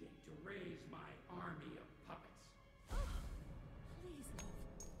need to raise my army of puppets. Please, love,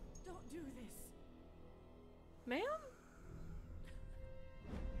 don't do this. Ma'am?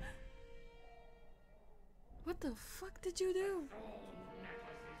 What the fuck did you do? Soul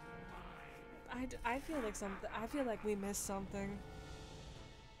necklace is mine. I feel like something. I feel like we missed something.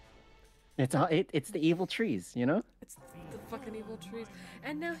 It's the evil trees, you know? It's the fucking evil trees,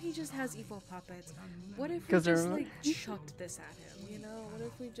 and now he just has evil puppets. What if we 'Cause they're just not- like chucked this at him? You know? What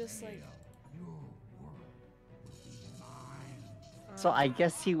if we just like? So I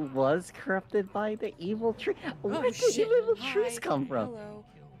guess he was corrupted by the evil tree. Where Oh did shit! the evil Hi. trees come from? Hello.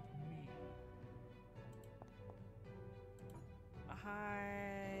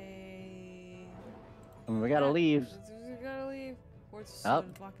 Hi. I mean, we gotta leave. We gotta leave. Where's Oh.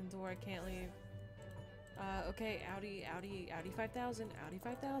 the fucking door? I can't leave. Okay, Audi 5000, Audi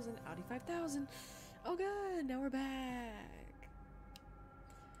 5000, Audi 5000. Oh good, now we're back.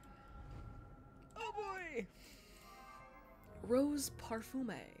 Oh boy. Rose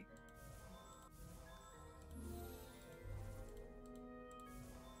Parfume.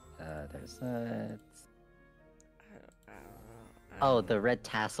 There's I don't know. oh, the red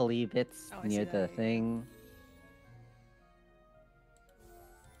tassel-y bits Oh, I near see the that, yeah. thing.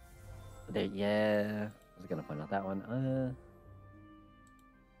 There, yeah. I was gonna point out that one.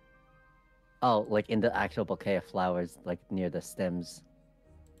 Oh, like in the actual bouquet of flowers, like near the stems.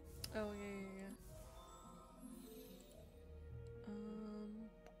 Oh, yeah.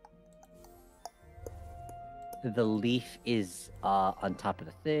 The leaf is on top of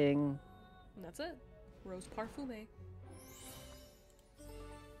the thing. And that's it. Rose parfume.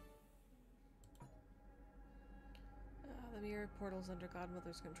 The mirror portal's under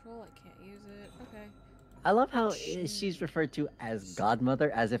Godmother's control. I can't use it. Okay. I love how Jeez. she's referred to as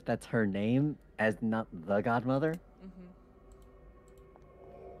Godmother as if that's her name, as not the Godmother.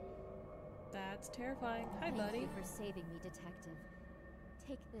 That's terrifying. Hi, buddy. Thank you for saving me, Detective.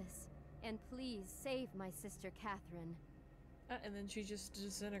 Take this, and please save my sister Catherine. And then she just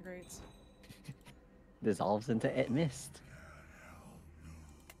disintegrates. Dissolves into mist.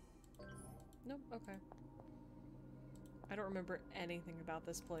 Nope, okay. I don't remember anything about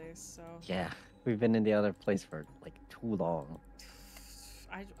this place, so... Yeah, we've been in the other place for like too long.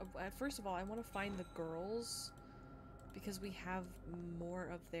 First of all, I want to find the girls, because we have more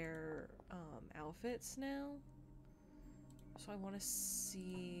of their outfits now. So I want to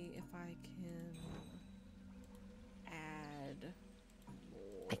see if I can add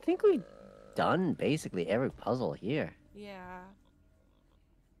more. I think we've done basically every puzzle here. Yeah.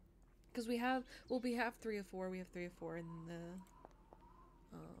 Because we have 3 of 4. We have 3 of 4 in the...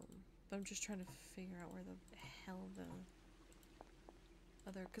 But I'm just trying to figure out where the hell the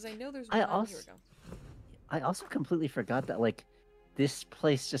other... Because I know there's one. Here we go. I also completely forgot that, like, this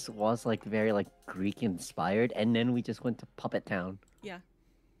place just was, like, very, like, Greek-inspired, and then we just went to Puppet Town. Yeah.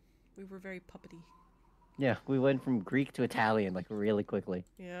 We were very puppety. Yeah, we went from Greek to Italian, like, really quickly.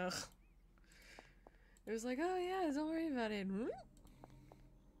 Yeah. It was like, oh yeah, don't worry about it. Okay.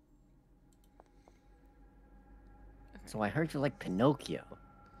 So I heard you like Pinocchio.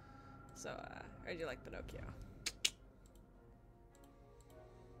 So, heard you like Pinocchio.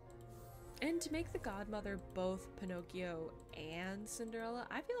 And to make the Godmother both Pinocchio and Cinderella,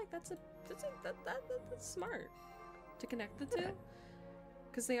 I feel like that's smart. To connect the two.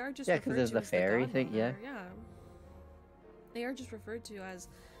 Because they are just Yeah, referred because there's to the as fairy thing, Godmother. Yeah. They are just referred to as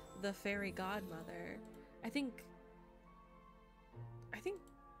the fairy godmother. I think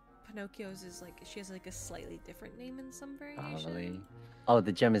Pinocchio's is like, she has like a slightly different name in some variation. Probably. Oh,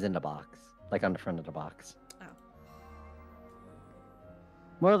 the gem is in the box. Like on the front of the box. Oh.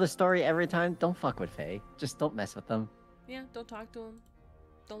 Moral of the story every time, don't fuck with Fae. Just don't mess with them. Yeah, don't talk to him.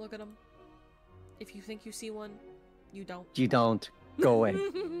 Don't look at him. If you think you see one, you don't. You don't. Go away.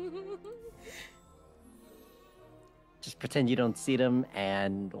 Just pretend you don't see them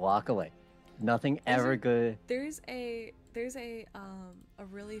and walk away. Nothing ever good. There's a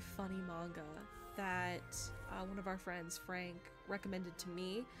really funny manga that one of our friends, Frank, recommended to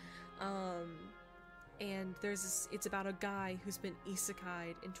me. And there's this, it's about a guy who's been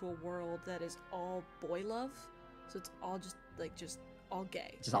isekai'd into a world that is all boy love. So it's all just all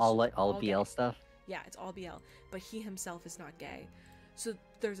gay. Just all like all BL gay. stuff. Yeah, it's all BL, but he himself is not gay. So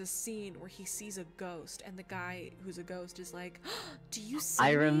there's a scene where he sees a ghost, and the guy who's a ghost is like, oh, "Do you see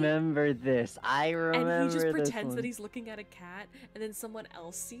I me?" remember this. I remember. And he just this pretends one. that he's looking at a cat, and then someone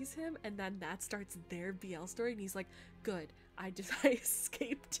else sees him, and then that starts their BL story, and he's like, "Good, I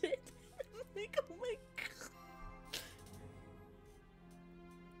escaped it." Like, oh my god.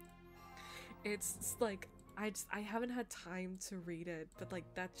 It's like, I haven't had time to read it, but like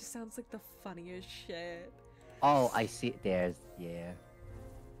that just sounds like the funniest shit. Oh, I see. Yeah.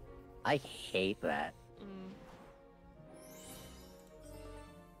 I hate that.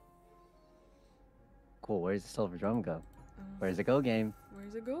 Cool. Where's the silver drum go? Where's the go game?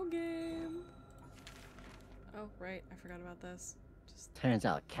 Where's the go game? Oh, right. I forgot about this. Just Turns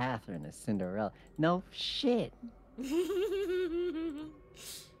out Catherine is Cinderella. No shit. the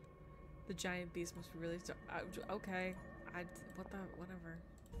giant beast must be really okay. Whatever.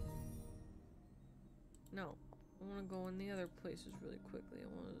 No. I want to go in the other places really quickly.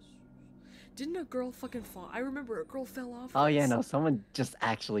 Didn't a girl fucking fall? I remember a girl fell off. Oh yeah, once. no, someone just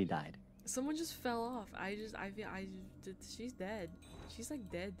actually died. Someone just fell off. She's dead. She's like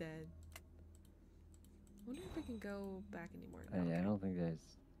dead. I wonder if I can go back anymore. No, Yeah, I okay. don't think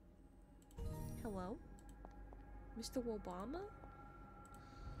there's. Hello? Mr. Obama?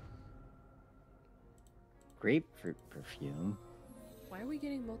 Grapefruit perfume. Why are we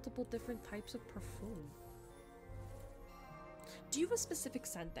getting multiple different types of perfume? Do you have a specific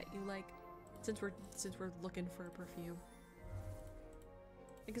scent that you like? Since we're looking for a perfume.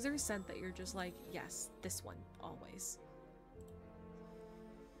 Like, is there a scent that you're just like, yes, this one, always?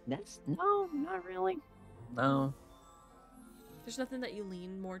 No, not really. No. There's nothing that you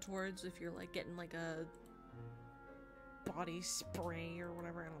lean more towards if you're like getting like a body spray or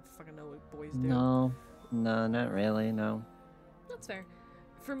whatever. I don't fucking know what boys do. No, not really. No. That's fair.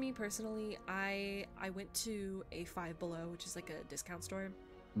 For me personally, I went to a Five Below, which is like a discount store,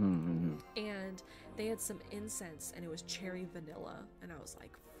 Mm-hmm. and they had some incense, and it was cherry vanilla, and I was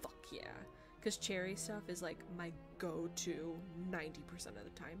like, fuck yeah, because cherry stuff is like my go-to 90% of the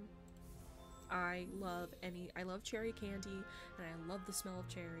time. I love cherry candy, and I love the smell of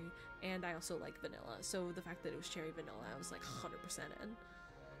cherry, and I also like vanilla. So the fact that it was cherry vanilla, I was like 100% in.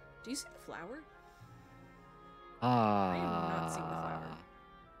 Do you see the flower? I have not seen the flower.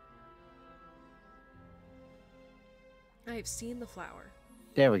 I have seen the flower.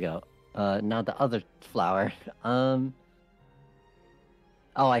 There we go. Now the other flower. Oh,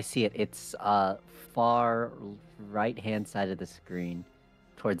 I see it. It's far right-hand side of the screen,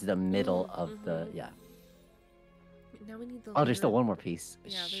 towards the middle of the Now we need the. Oh, there's still little- one more piece.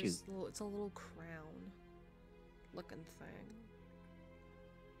 Yeah, Shoot. it's a little crown looking thing.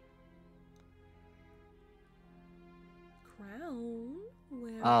 Crown?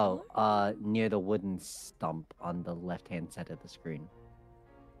 Where? Oh, near the wooden stump on the left-hand side of the screen.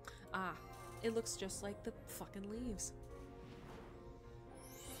 Ah, it looks just like the fucking leaves.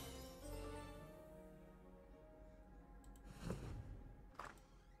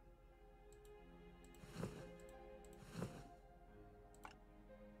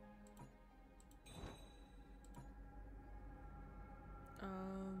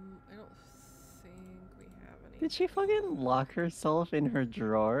 I don't think we have any. Did she fucking lock herself in her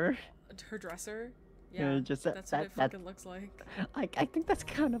drawer? Her dresser? Yeah, Yeah, just that's what it fucking looks like. I think that's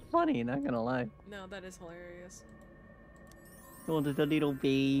kind of funny, not gonna lie. No, that is hilarious. Oh, the little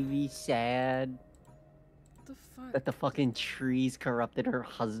baby sad What the fuck? that the fucking trees corrupted her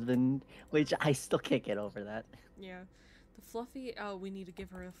husband, which I still can't get over that. Yeah. The fluffy... Oh, we need to give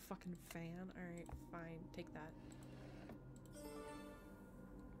her a fucking fan. Alright, fine. Take that.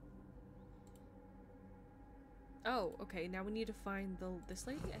 Oh, okay. Now we need to find this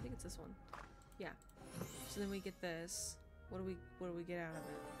lady? I think it's this one. Yeah. So then we get this. What do we get out of it?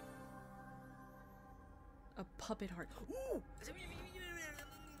 A puppet heart. Ooh!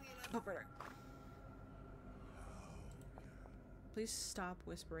 Puppet heart. Please stop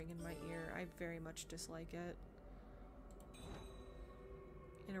whispering in my ear. I very much dislike it.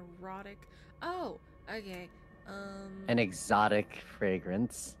 An erotic. Oh, okay. An exotic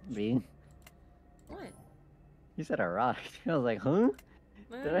fragrance, B. What? You said erotic. I was like, huh?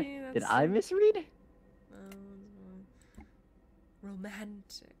 Did I that's- misread?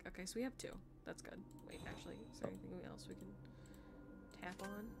 Romantic. Okay, so we have two. That's good. Wait, actually, is there anything else we can tap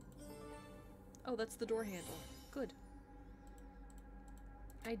on? Oh, that's the door handle. Good.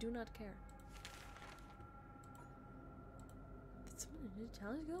 I do not care. Did someone a new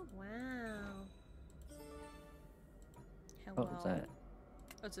telescope? Wow. Hello. What was that?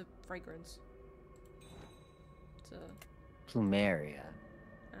 Oh, it's a fragrance. It's a... Plumeria.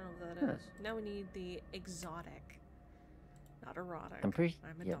 I don't know what that Huh. is. Now we need the exotic. Not erotic. I'm pretty.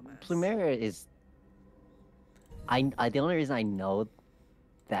 I'm a Yeah, dumbass. Plumeria is. The only reason I know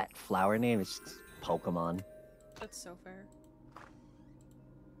that flower name is just Pokemon. That's so fair.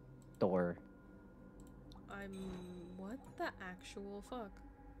 Door. What the actual fuck?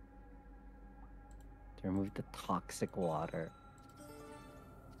 To remove the toxic water. Oh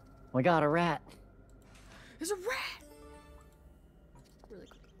my god, a rat! There's a rat! Really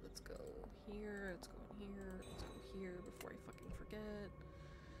quick, let's go here, let's go in here, let's go here before I fucking forget.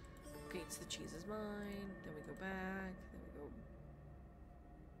 Okay, it's the cheese is mine, then we go back, then we go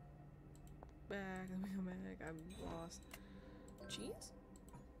back, then we go back, I'm lost. Cheese?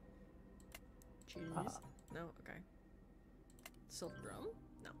 Cheese? No? Okay. Silver drum?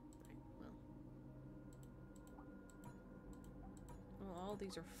 No. Okay, well, all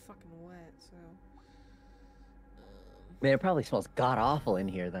these are fucking wet, so... Man, it probably smells god awful in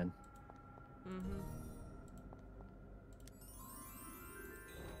here then.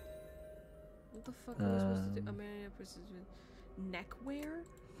 What the fuck are we supposed to do? Amelia versus neckwear?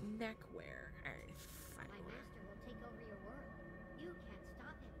 Neckwear. Alright, fine. My master will take over your world. You can't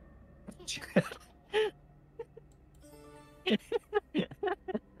stop him.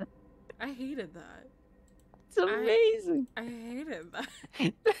 I hated that. It's amazing! I hated that.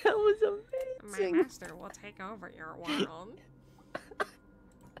 That was My amazing! master will take over your world.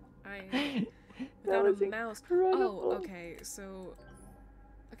 That Without was a mouse. incredible. Oh, okay, so...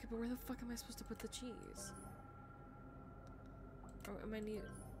 Okay, but where the fuck am I supposed to put the cheese? Or am I need?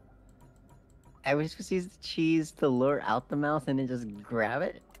 Are we supposed to use the cheese to lure out the mouse and then just grab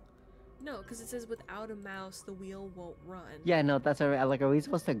it? No, because it says without a mouse, the wheel won't run. Yeah, no, that's alright. Like, are we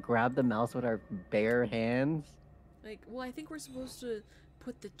supposed to grab the mouse with our bare hands? Like, well, I think we're supposed to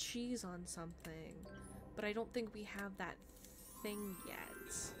put the cheese on something, but I don't think we have that thing yet.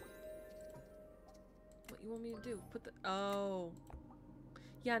 What you want me to do? Put the... Oh.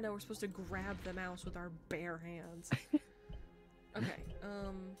 Yeah, no, we're supposed to grab the mouse with our bare hands. Okay,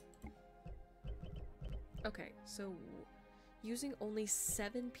 Okay, so using only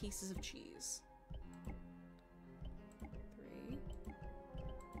 7 pieces of cheese.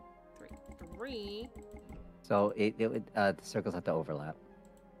 3. So it would the circles have to overlap.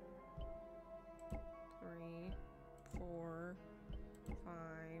 3, 4, 5,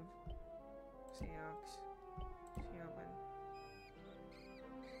 6, 7.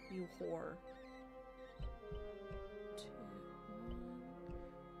 You whore. 2, 1, 2,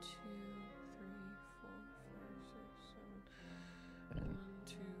 3, 4, 5, 6, 7. 1,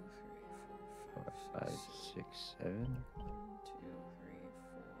 2, 3, 4, 5, 5, 6, 7. 1, 2, 3,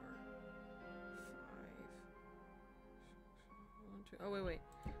 4, 5. 1, 2. Oh wait.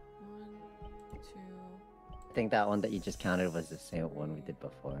 1, 2. I think that one that you just counted was the same one we did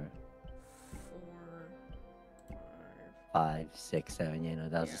before. 4, 5, 6, 7. Yeah, no,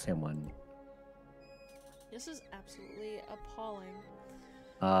 that was the same one. This is absolutely appalling.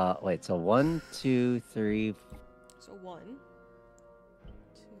 Wait. So 1, 2, 3. So 1,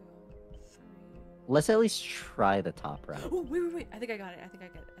 2, 3. Let's at least try the top route. Oh wait! I think I got it. I think I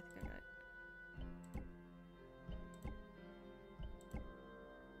got it.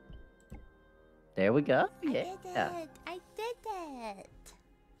 There we go. Yeah. I did it!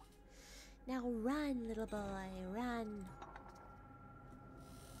 Now run, little boy, run.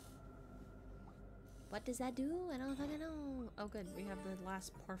 What does that do? I don't fucking know. Oh good, we have the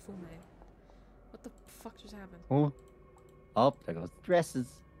last parfume. What the fuck just happened? Oh, there goes the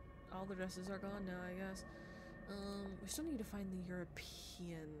dresses. All the dresses are gone now, I guess. We still need to find the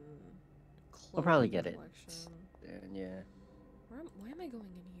European We'll probably clothing get it. collection. Yeah. Why am I going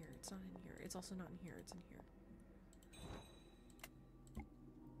in here? It's not in here. It's also not in here. It's in here.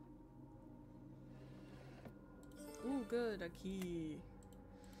 Ooh, good. A key.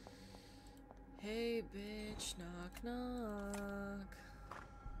 Hey, bitch. Knock, knock.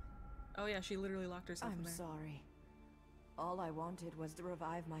 Oh, yeah. She literally locked herself in I'm there. sorry. All I wanted was to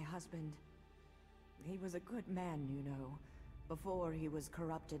revive my husband. He was a good man, you know, before he was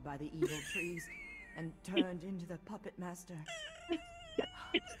corrupted by the evil trees and turned into the puppet master.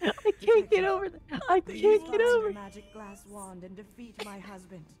 I can't get over that. I can't get over a magic glass wand and defeat my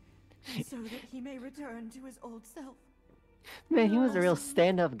husband, so that he may return to his old self. Man, he was a real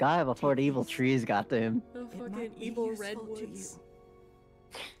stand-up guy before the evil trees got to him. The It fucking might be evil useful to redwoods.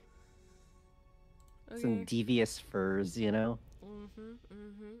 Some Okay. devious furs, you know?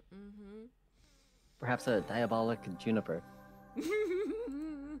 Mm-hmm. Perhaps a diabolic juniper. Is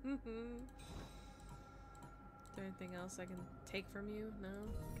there anything else I can take from you? No?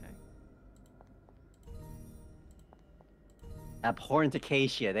 Okay. Abhorrent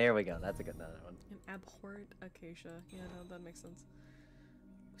acacia. There we go. That's a good another one. An abhorrent acacia. Yeah, no, that makes sense.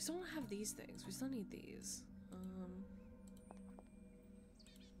 We still don't have these things. We still need these.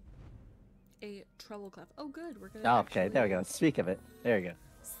 A treble clef. Oh, good. We're gonna. Oh, okay, there we go. Speak of it. There we go.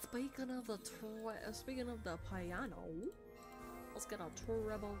 Speaking of the piano, let's get a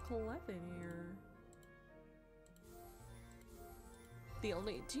treble clef in here.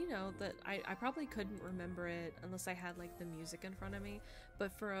 Do you know that I probably couldn't remember it unless I had like the music in front of me,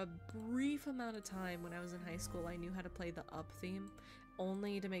 but for a brief amount of time when I was in high school, I knew how to play the Up theme,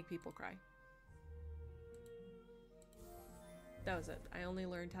 only to make people cry. That was it. I only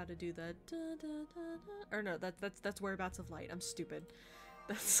learned how to do the da, da, da, da. Or no, that's Whereabouts of Light. I'm stupid.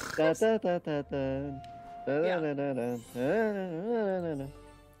 That's Da, da, da, da, da. Da, Yeah. da, da, da, da, da, da.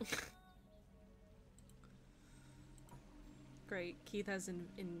 Great. Keith has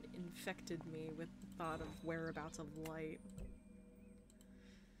infected me with the thought of Whereabouts of Light.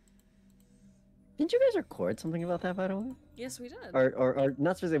 Didn't you guys record something about that, by the way? Yes, we did. Or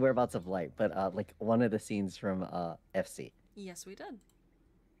not specifically Whereabouts of Light, but like one of the scenes from FC. Yes, we did.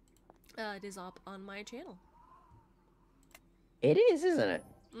 It is up on my channel. It is, isn't it?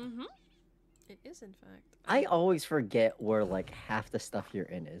 Mm-hmm. It is, in fact. I always forget where like half the stuff you're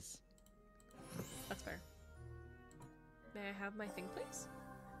in is. That's fair. May I have my thing, please?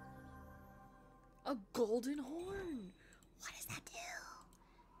 A golden horn! What does that do?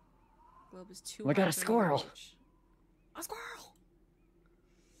 Globe is 2. Oh my god, a squirrel! A squirrel!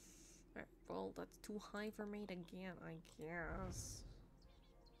 Alright, Well, that's too high for me to get, I guess.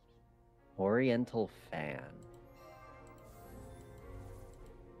 Oriental fan.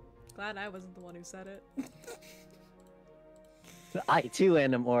 Glad I wasn't the one who said it. I too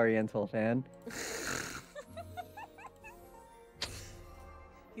am an Oriental fan.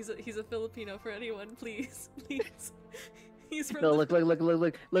 He's a Filipino for anyone, please, please. He's from No, the...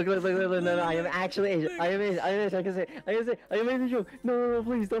 look. No, I am actually Asian. I am Asian. I can say. I am Asian. No,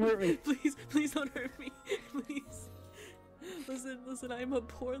 please don't hurt me. Please don't hurt me. Please. Listen, I'm a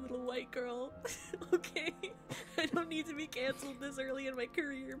poor little white girl. Okay? I don't need to be canceled this early in my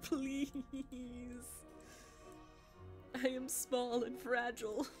career, please. I am small and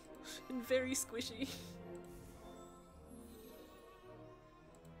fragile and very squishy.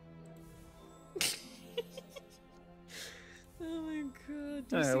 Oh my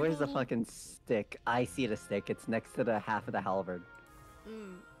god. Alright, where's the fucking stick? I see the stick. It's next to the half of the halberd.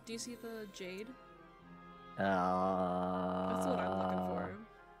 Do you see the jade? That's That's what I'm looking for.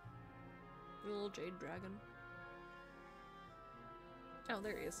 The little jade dragon. Oh,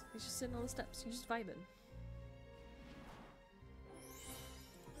 there he is. He's just sitting on the steps. He's just vibing.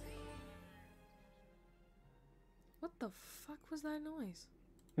 What the fuck was that noise?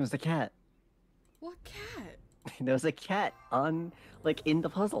 It was the cat. What cat? There was a cat on, like, in the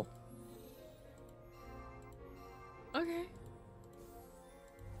puzzle. Okay.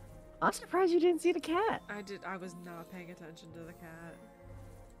 I'm surprised you didn't see the cat. I was not paying attention to the cat.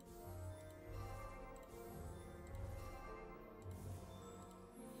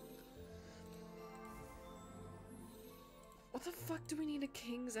 What the fuck do we need a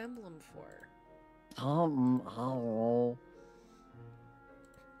king's emblem for? Oh.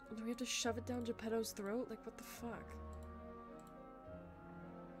 Do we have to shove it down Geppetto's throat? Like, what the fuck?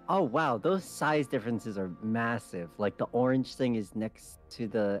 Oh wow, those size differences are massive. Like the orange thing is next to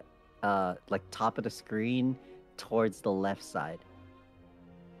the like top of the screen towards the left side.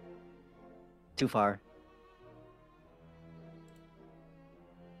 Too far.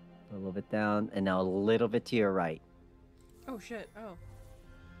 A little bit down, and now a little bit to your right. Oh shit, oh.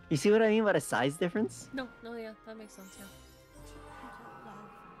 You see what I mean by the size difference? No, yeah, that makes sense, yeah. Love,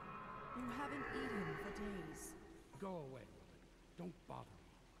 you haven't eaten for days. Go away. Don't bother me.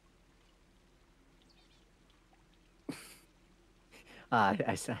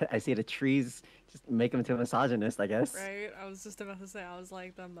 I see the trees just make them to a misogynist, I guess. Right? I was just about to say, I was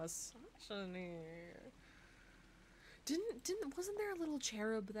like, the misogyny. Wasn't there a little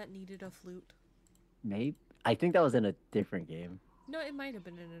cherub that needed a flute? Maybe. I think that was in a different game. No, it might have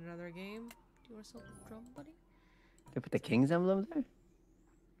been in another game. Do you want to sell the drum, buddy? They put the king's emblem there?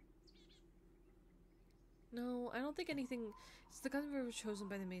 No, I don't think anything. It's the Godmother was chosen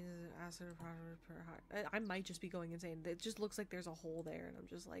by the maidens as acid or per heart. I might just be going insane. It just looks like there's a hole there, and I'm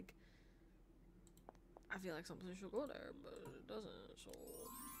just like, I feel like something should go there, but it doesn't. So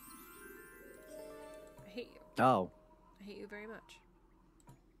I hate you. Oh. I hate you very much.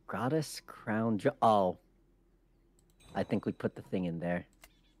 Goddess crown. Oh. I think we put the thing in there.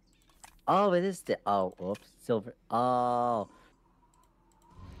 Oh, it is the. Oh, whoops. Silver. Oh.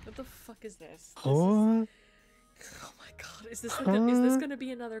 What the fuck is this? Huh? Oh my god, is this gonna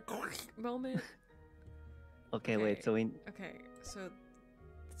be another moment? Okay, wait, so we... Okay, so...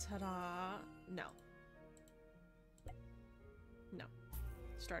 Ta-da! No. No.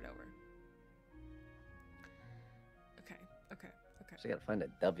 Start over. Okay. So we gotta find a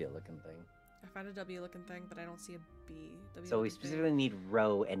W looking thing. I found a W looking thing, but I don't see a B. W So we looking thing. specifically need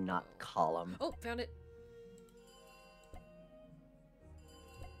row and not column. Oh, found it!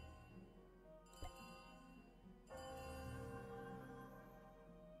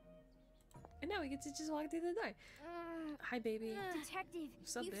 And now we get to just walk through the door. Hi, baby. Detective,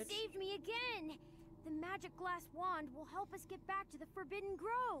 What's up, you've bitch? saved me again. The magic glass wand will help us get back to the Forbidden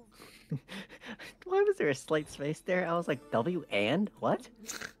Grove. Why was there a slight space there? I was like, W and? What?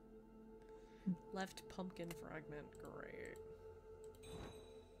 Left pumpkin fragment. Great.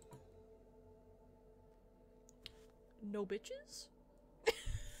 No bitches?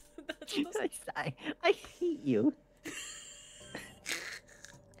 That's what those... I hate you.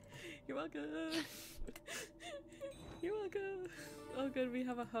 You're welcome. You're welcome. Oh, good. We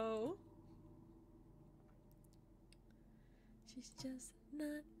have a hoe. She's just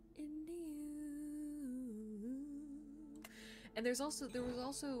not into you. And there was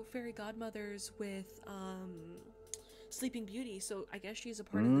also fairy godmothers with Sleeping Beauty, so I guess she's a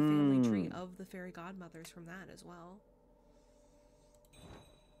part of the family tree of the fairy godmothers from that as well.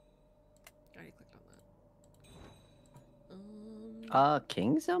 I already clicked on that.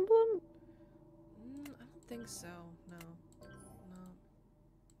 King's emblem? I don't think so. No.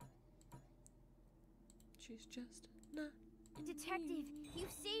 She's just not. Detective, you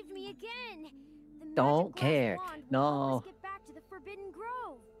saved me again. The magic Don't glass care. wand will help No. us get back to the Forbidden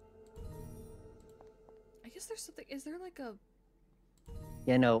Grove. I guess there's something. Is there like a?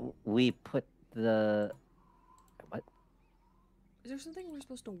 Yeah, no, we put the... What? Is there something we're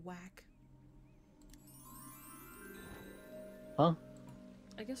supposed to whack? Huh?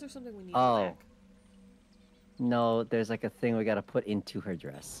 I guess there's something we need to Oh. whack. No, there's like a thing we gotta put into her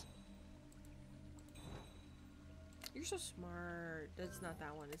dress. You're so smart. That's not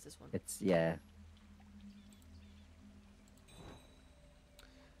that one. It's this one. It's, yeah.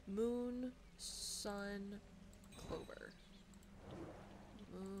 Moon, sun, clover.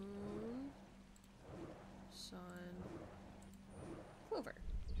 Moon, sun, clover.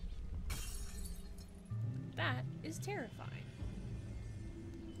 That is terrifying.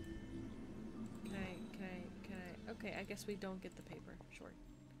 Can I? Okay, I guess we don't get the paper. Sure.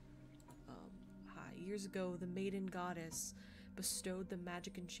 Hi. Years ago, the maiden goddess bestowed the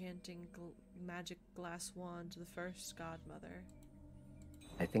magic enchanting magic glass wand to the first godmother.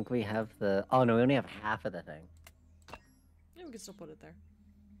 I think we have the... Oh, no, we only have half of the thing. Yeah, we can still put it there.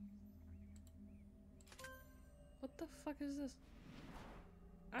 What the fuck is this?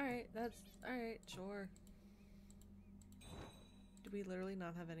 Alright, that's... Alright, sure. Do we literally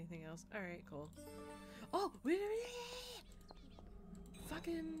not have anything else? Alright, cool. Oh!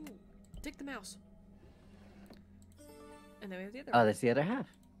 Fucking... Take the mouse. And then we have the other Oh, one. that's the other half.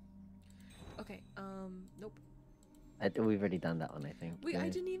 Okay, nope. We've already done that one, I think. Wait, Yeah. I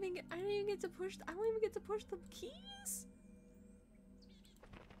didn't even get to push... I don't even get to push the keys?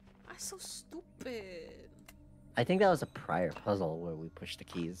 I'm so stupid. I think that was a prior puzzle where we pushed the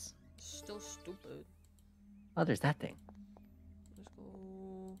keys. Still stupid. Oh, there's that thing. Let's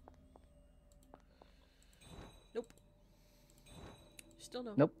go. Nope. Still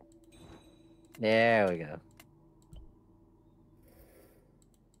no. Nope. There we go.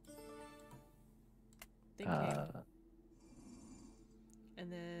 Thinking.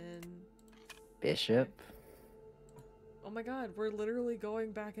 And then... Bishop. Oh my god, we're literally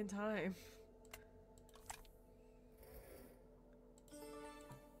going back in time.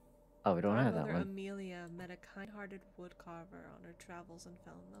 Oh, we don't have that Mother one. Amelia met a kind-hearted woodcarver on her travels and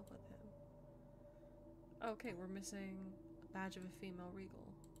fell in love with him. Okay, we're missing a badge of a female regal.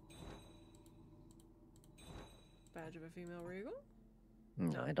 Badge of a female regal?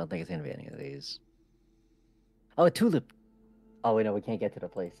 No, I don't think it's gonna be any of these. Oh, a tulip. Oh, wait, no, we can't get to the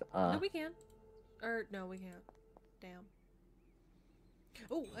place. No, we can. Or, no, we can't. Damn.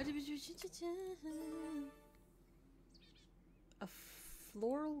 Oh! A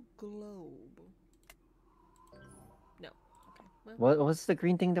floral globe. No. Okay. Well, What's the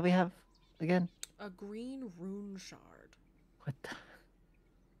green thing that we have again? a green rune shard. What the...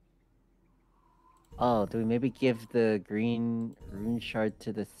 Oh, do we maybe give the green rune shard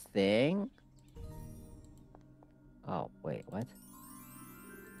to the thing? Oh, wait, what?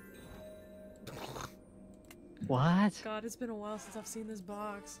 What? God, it's been a while since I've seen this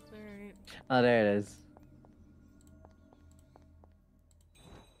box. Alright. Oh, there it is.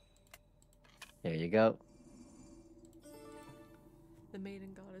 There you go. The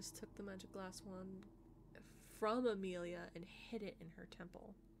maiden goddess took the magic glass wand from Amelia and hid it in her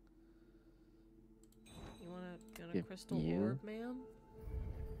temple. You want a Give crystal you? orb, ma'am?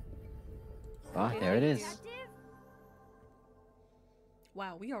 Oh, there it is. Detective?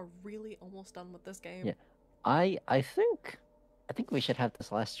 Wow, we are really almost done with this game. Yeah. I think we should have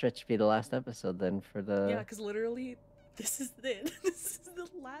this last stretch be the last episode then for the... Yeah, because literally, this is it. This is the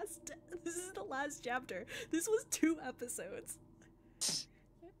last chapter. This was 2 episodes.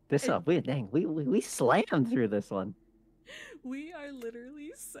 This up. We slammed through this one. We are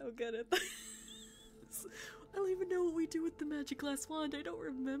literally so good at this. I don't even know what we do with the magic glass wand. I don't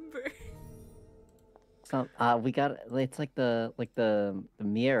remember. So, we got... It's like the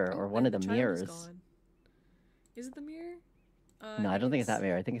mirror, or one of the child is mirrors. gone. Is it the mirror? No, I don't think it's that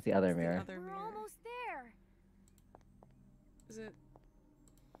mirror. I think it's the other it's the mirror. other We're mirror. almost there. Is it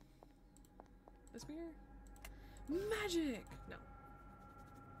this mirror? Magic! No.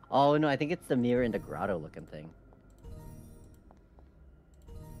 Oh, no, I think it's the mirror in the grotto looking thing.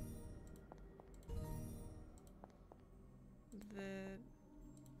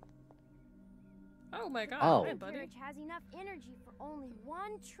 Oh my god, Oh. hi The buddy. carriage has enough energy for only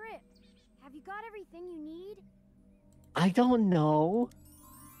 1 trip. Have you got everything you need? I don't know.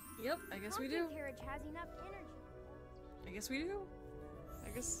 Yep, I guess we do. Pumpkin carriage has enough energy. I guess we do. I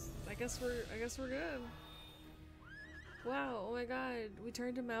guess we're good. Wow, oh my god, we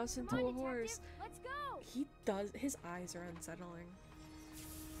turned a mouse into Come a on, horse. detective, let's go. His eyes are unsettling.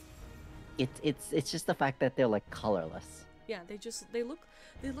 it's just the fact that they're like colorless. Yeah, they look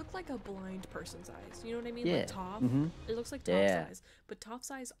like a blind person's eyes. You know what I mean? Yeah. Like Toph. Mhm. It looks like Toph's Yeah. eyes, but Toph's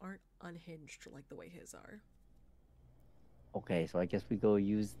eyes aren't unhinged like the way his are. Okay, so I guess we go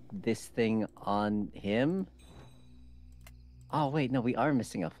use this thing on him. Oh wait, no, we are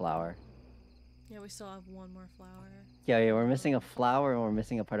missing a flower. Yeah, we still have one more flower. Yeah, we're missing a flower and we're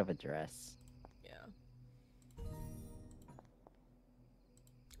missing a part of a dress. Yeah.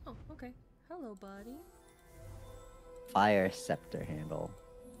 Oh, okay. Hello, buddy. Fire scepter handle.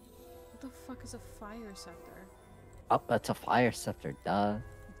 What the fuck is a fire scepter? Oh, that's a fire scepter, duh.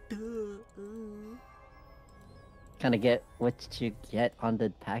 Duh. Kind of get what you get on the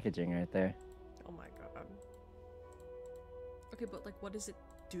packaging right there. Oh my god. Okay, but like, what does it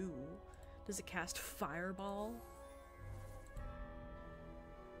do? Does it cast fireball?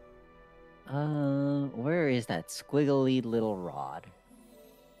 Where is that squiggly little rod?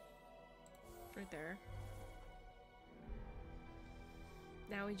 Right there.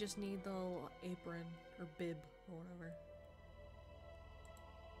 Now we just need the little apron or bib or whatever.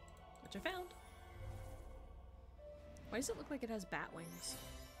 Which I found. Why does it look like it has bat wings?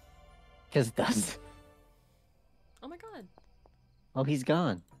 Cause it does. Oh my god. Oh, he's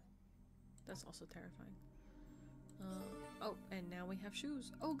gone. That's also terrifying. Oh, and now we have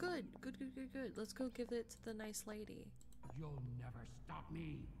shoes. Oh, good. Good. Let's go give it to the nice lady. You'll never stop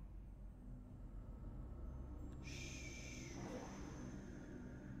me.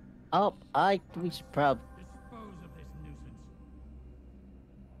 Oh, we should probably. Dispose of this nuisance.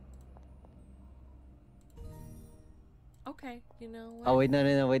 Okay, you know what? Oh wait,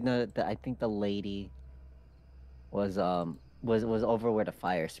 no, wait, no. I think the lady was over where the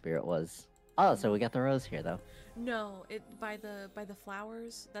fire spirit was. Oh, so we got the rose here though. No, by the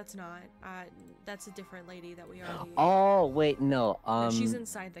flowers. That's not. That's a different lady that we already. Oh wait, no. No, she's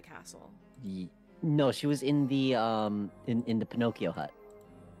inside the castle. No, she was in the in the Pinocchio hut.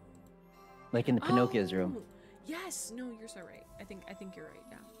 Like in the Pinocchio's room. Oh, yes. No, you're so right. I think you're right.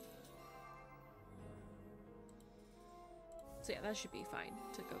 Yeah. So yeah, that should be fine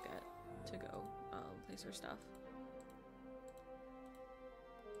to go place her stuff.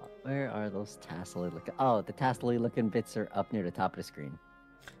 Where are those tassely looking? Oh, the tassely looking bits are up near the top of the screen.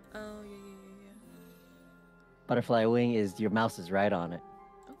 Oh yeah. Butterfly wing is your mouse is right on it.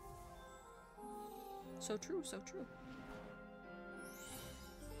 Oh. So true.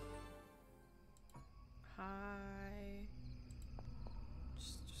 Hi.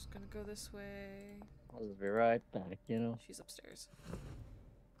 Just gonna go this way. I'll be right back, you know. She's upstairs.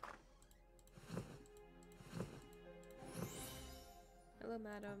 Hello,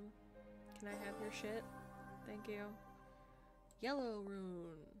 madam. Can I have your shit? Thank you. Yellow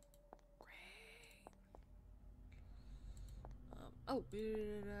rune. Great.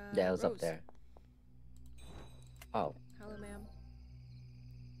 Yeah, it was rose. up there. Oh. Hello, ma'am.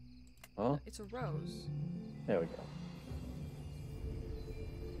 Oh, It's a rose. there we go.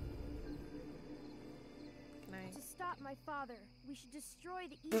 Can I? To stop my father, we should destroy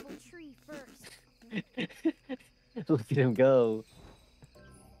the evil tree first. Look at him go.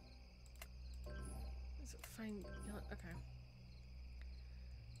 Is it fine? Okay.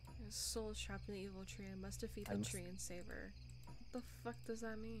 His soul is trapped in the evil tree. I must defeat the tree and save her. What the fuck does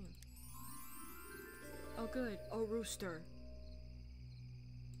that mean? Oh, good. Oh, rooster.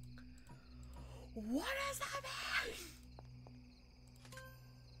 What does that mean?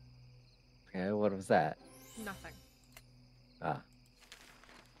 Okay, what was that? Nothing. Ah.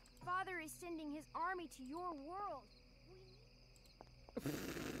 Father is sending his army to your world.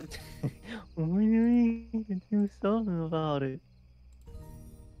 We need to do something about it.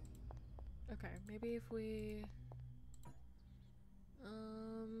 Okay, maybe if we...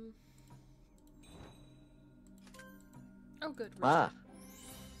 Oh, good. Rooster. Ah.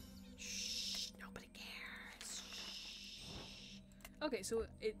 Shh, nobody cares. Shh. Okay, so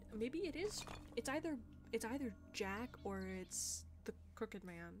it's either Jack or it's the Crooked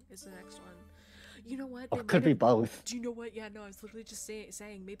Man is the next one. You know what? Oh, They it could might be have- both. Do you know what? Yeah, no, I was literally just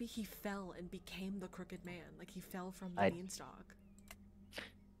saying maybe he fell and became the Crooked Man. Like he fell from the beanstalk.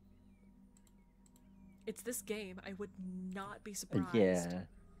 It's this game. I would not be surprised. Yeah.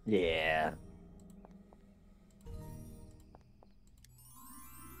 Yeah.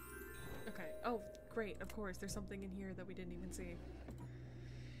 Okay. Oh, great. Of course, there's something in here that we didn't even see.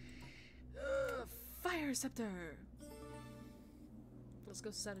 Fire scepter. Let's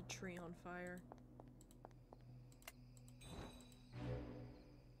go set a tree on fire.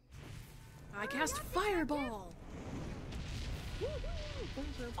 I cast fireball.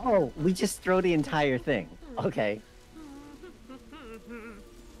 Oh, we just throw the entire thing. Okay.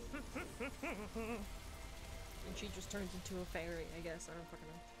 And she just turns into a fairy, I guess. I don't fucking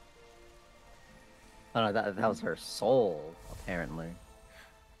know. Oh no, that was her soul, apparently.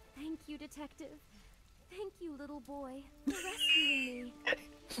 Thank you, Detective. Thank you, little boy, for rescuing me.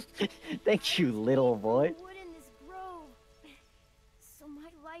 Thank you, little boy. Wood in this grove. So my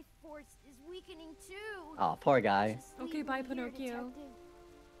life force is weakening too. Oh, poor guy. Just Okay, leave bye, me here, Pinocchio. Detective.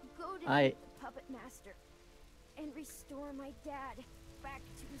 Go to I- meet the puppet master and restore my dad back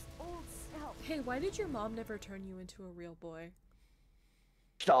to his old self. Hey, why did your mom never turn you into a real boy?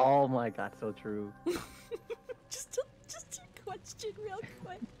 Oh my god, so true. Just a question real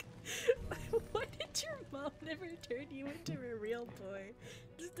quick. Why did your mom never turn you into a real boy?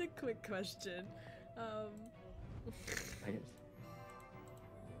 Just a quick question. I guess.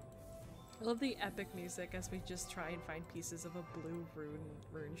 I love the epic music as we just try and find pieces of a blue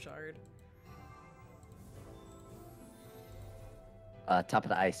rune shard. Top of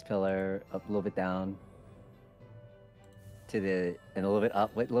the ice pillar, up a little bit down. To the, and a little bit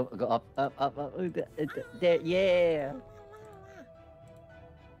up, wait, go up, there, yeah!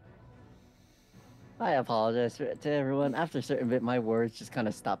 I apologize to everyone. After a certain bit, my words just kind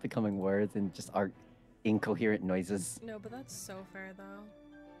of stop becoming words and just are incoherent noises. No, but that's so fair though.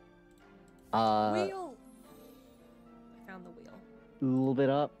 A Wheel! I found the wheel. little bit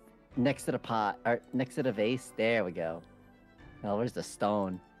up, next to the pot, or next to the vase, there we go. Now, where's the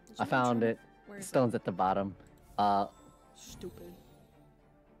stone? Did I you found mention- it. Where The is it? stone's at the bottom. Stupid.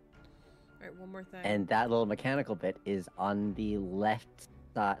 Alright, one more thing. And that little mechanical bit is on the left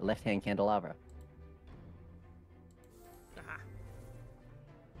side, left-hand candelabra. Aha.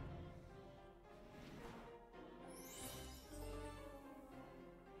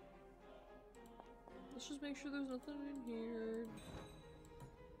 Let's just make sure there's nothing in here.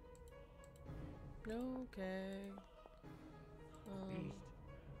 No, okay. Beast,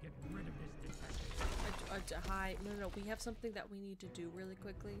 get rid of this detective. Hi. No, we have something that we need to do really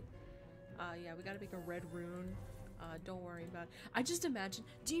quickly. Yeah, we gotta make a red rune. Don't worry about it. I just imagine,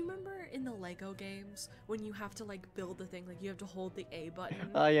 do you remember in the Lego games when you have to like build the thing, like you have to hold the A button?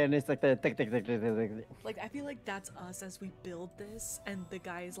 Oh yeah, and it's like the tick, tick, tick, tick, tick, tick. Like, I feel like that's us as we build this, and the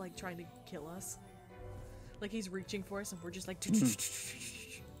guy is like trying to kill us. Like he's reaching for us, and we're just like. Did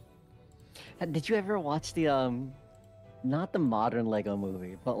you ever watch the not the modern Lego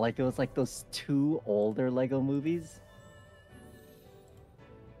movie, but like it was like those two older Lego movies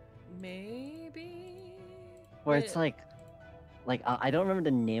Maybe. where Wait, it's like I don't remember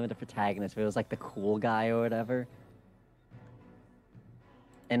the name of the protagonist, but it was like the cool guy or whatever.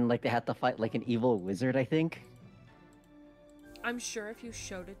 And like they had to fight like an evil wizard, I think. I'm sure if you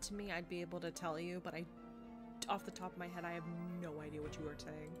showed it to me, I'd be able to tell you, but off the top of my head, I have no idea what you were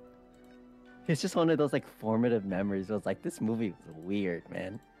saying. It's just one of those like formative memories. It was like this movie was weird,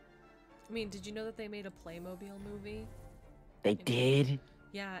 man. I mean, did you know that they made a Playmobil movie? They did.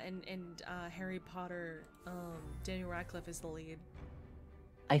 Yeah, and Harry Potter, Daniel Radcliffe is the lead.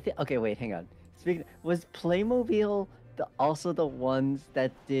 I think. Okay, wait, hang on. Speaking, was Playmobil also the ones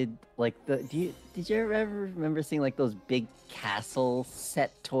that did like the? Did you ever remember seeing like those big castle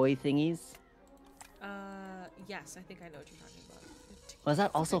set toy thingies? Yes, I think I know what you're talking about. Was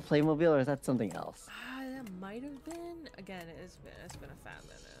that also Playmobil or is that something else? That might have been. Again, it's been a fat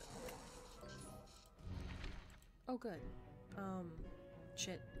minute. Oh, good.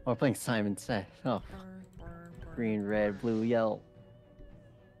 Shit. Or playing Simon Says. Oh, green, red, blue, yellow.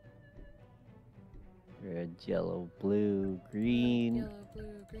 Red, yellow, blue, green. Yellow,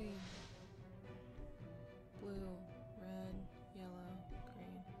 blue, green. Blue, red, yellow,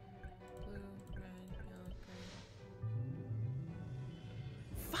 green. Blue, red, yellow, green.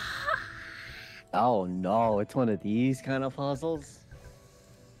 Fuck! Oh no, it's one of these kind of puzzles.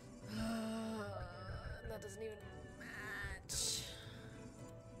 That doesn't even match.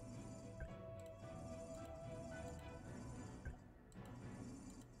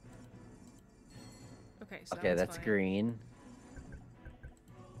 Okay, so Okay, that's fine. green.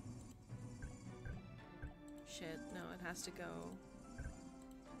 Shit, no, it has to go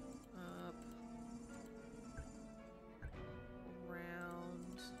up,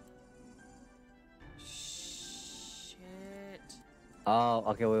 around. Shit. Oh,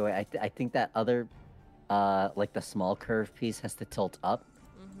 okay, wait. I think that other, like the small curve piece has to tilt up.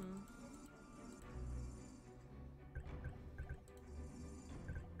 Mm-hmm.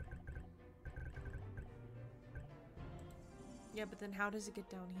 Yeah, but then how does it get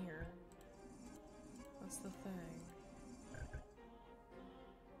down here? That's the thing.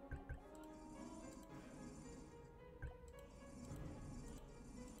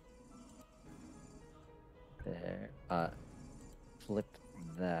 There. Flip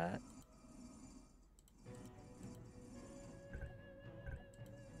that.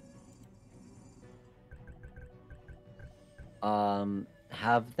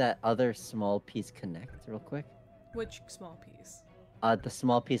 Have that other small piece connect real quick. Which small piece? The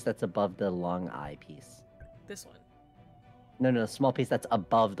small piece that's above the long eye piece. This one. No, small piece that's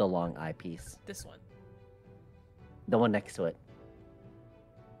above the long eye piece. This one. The one next to it.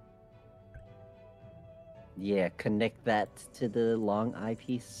 Yeah, connect that to the long eye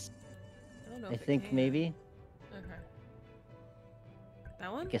piece. I don't know. I if it think can. maybe. Okay.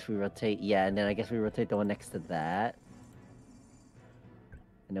 That one? I guess we rotate. Yeah, and then I guess we rotate the one next to that.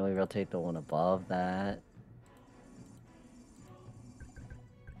 And then we rotate the one above that.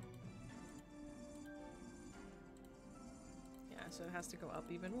 Yeah, so it has to go up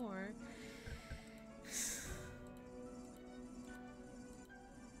even more.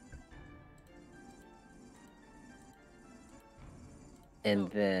 And Oh.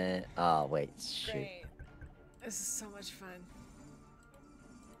 then... Oh, wait. Shoot. Great. This is so much fun.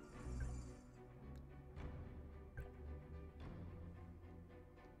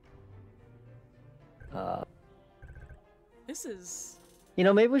 This is... You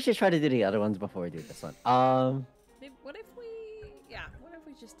know, maybe we should try to do the other ones before we do this one. Maybe, what if we... Yeah, what if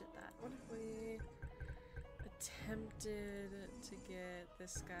we just did that? What if we attempted to get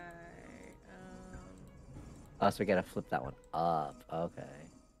this guy, Oh, so we gotta flip that one up. Okay.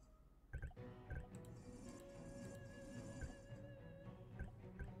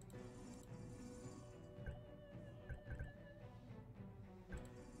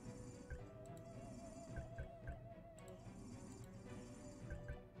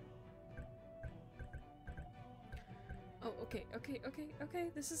 Oh, okay.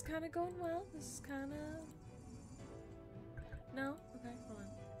 This is kind of going well. This is kind of... No? Okay, hold on.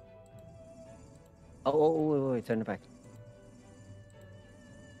 Oh, wait, turn it back.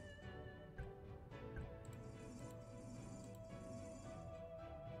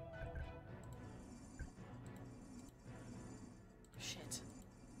 Shit.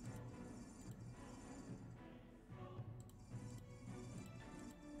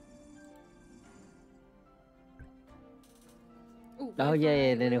 Ooh, Oh, wait, yeah,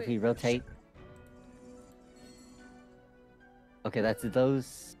 wait, then wait, if we wait. rotate... Okay, that's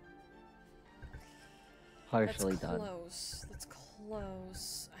those... partially That's done. close. That's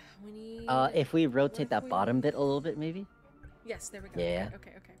close. We need... If we what rotate if that we- bottom bit a little bit, maybe? Yes, there we go. Yeah.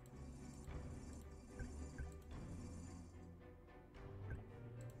 Okay.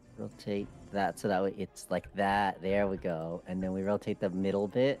 Rotate that so that way it's like that. There we go. And then we rotate the middle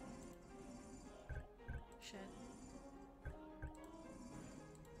bit. Shit.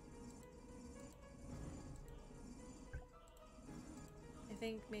 I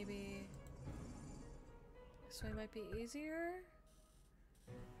think maybe this way might be easier.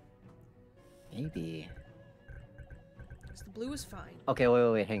 Maybe. 'Cause the blue is fine. Okay,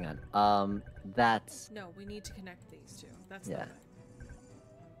 wait, hang on. That's... No, we need to connect these two. That's Yeah. the thing.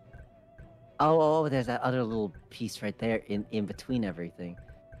 Oh, there's that other little piece right there in between everything.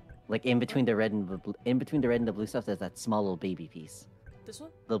 Like in between the red and the in between the red and the blue stuff, there's that small little baby piece. This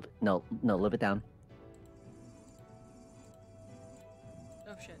one? Little bit, no, a little bit down.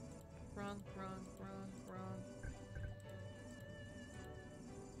 Oh shit. Wrong.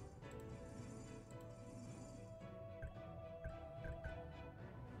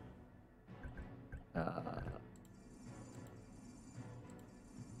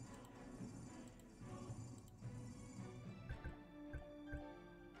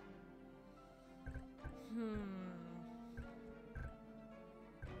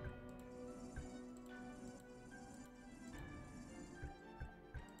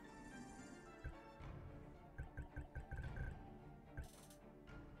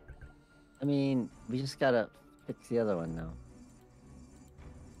 I mean, we just gotta fix the other one now.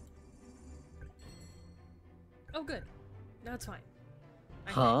 Oh, good. Now it's fine.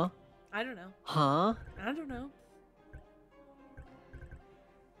 I Huh? think. I don't know. Huh? I don't know.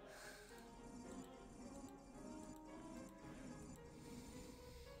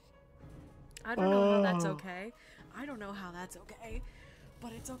 I don't know how that's okay. I don't know how that's okay.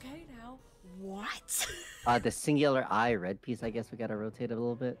 But it's okay now. What? The singular eye red piece, I guess we gotta rotate a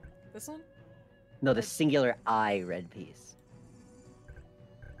little bit. This one? No, the singular eye red piece.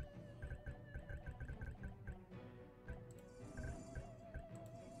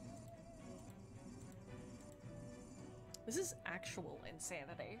 This is actual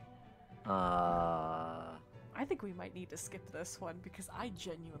insanity. I I think we might need to skip this one because I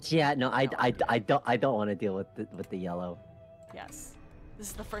genuinely Yeah, no, have idea. I don't want to deal with the yellow. Yes. This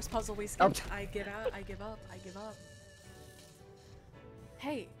is the first puzzle we Oh. skipped. I give out. I give up.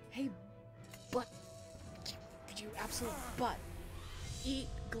 Hey, butt. You absolute butt. Eat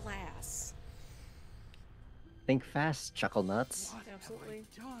glass. Think fast, chuckle nuts. What Absolutely.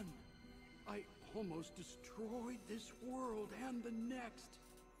 have I done? I almost destroyed this world and the next.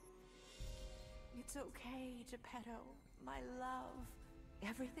 It's okay, Geppetto, my love.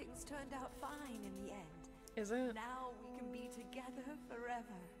 Everything's turned out fine in the end. Is it? Now we can be together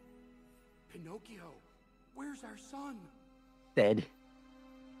forever. Pinocchio, where's our son? Dead.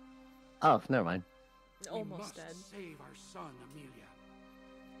 Oh, never mind. We Almost must dead. save our son, Amelia.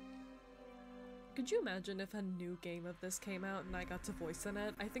 Could you imagine if a new game of this came out and I got to voice in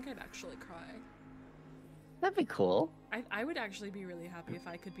it? I think I'd actually cry. That'd be cool. I would actually be really happy if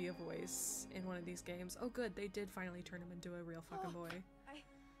I could be a voice in one of these games. Oh good, they did finally turn him into a real fucking boy.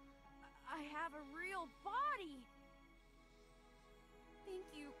 I have a real body! Thank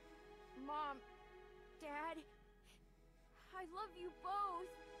you, Mom, Dad. I love you both.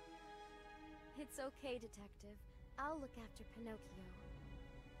 It's okay, Detective. I'll look after Pinocchio.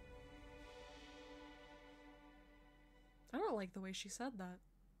 I don't like the way she said that.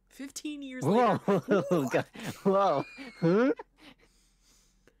 15 years Whoa! later. God. Whoa! Huh?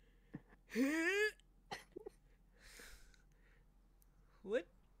 What?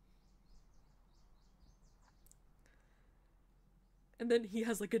 And then he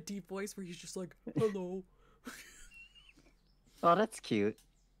has like a deep voice where he's just like, hello. Oh, that's cute.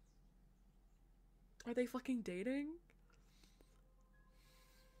 Are they fucking dating?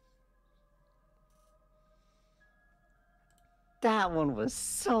 That one was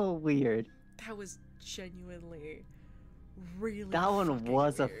so weird. That was genuinely really That one fucking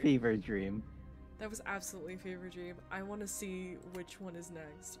was a weird. fever dream. That was absolutely a fever dream. I want to see which one is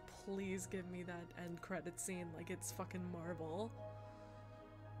next. Please give me that end credit scene like it's fucking Marvel.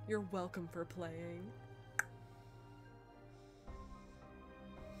 You're welcome for playing.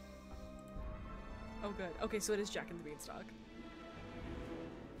 Oh good. Okay, so it is Jack and the Beanstalk.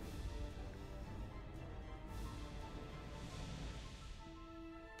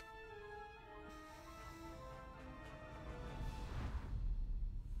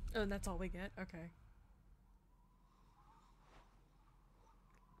 Oh, and that's all we get? Okay.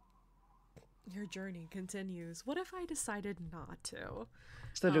 Your journey continues. What if I decided not to?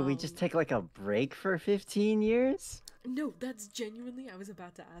 So did we just take like a break for 15 years? No, that's genuinely, I was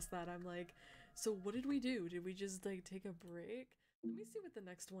about to ask that. I'm like, so what did we do? Did we just like take a break? Let me see what the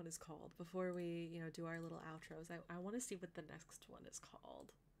next one is called before we, you know, do our little outros. I want to see what the next one is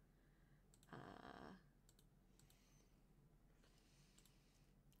called.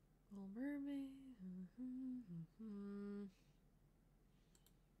 Little Mermaid.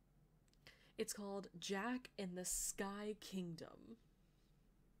 It's called Jack in the Sky Kingdom.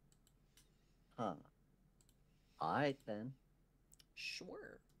 Huh. Alright then.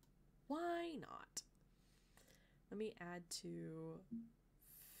 Sure. Why not? Let me add to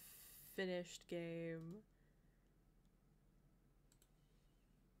finished game.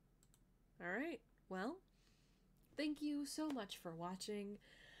 Alright, well, thank you so much for watching.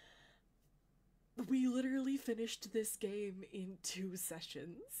 We literally finished this game in 2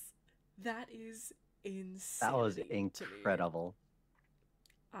 sessions. That is insane. That was incredible.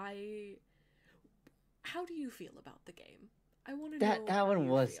 How do you feel about the game? I want to know. That how one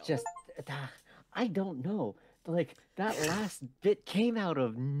you was feel. just I don't know. Like that last bit came out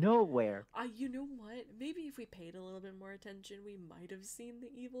of nowhere. You know what? Maybe if we paid a little bit more attention, we might have seen the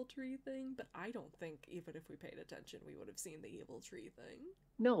evil tree thing, but I don't think even if we paid attention, we would have seen the evil tree thing.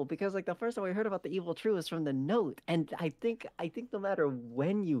 No, because like the first time I heard about the evil tree was from the note, and I think no matter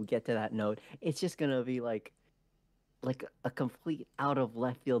when you get to that note, it's just gonna be like a complete out of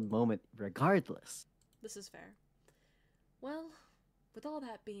left field moment regardless. This is fair. Well, with all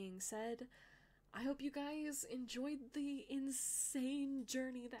that being said, I hope you guys enjoyed the insane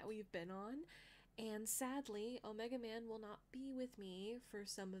journey that we've been on. And sadly, Omega Man will not be with me for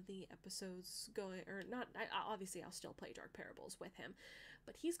some of the episodes going, or not, obviously I'll still play Dark Parables with him,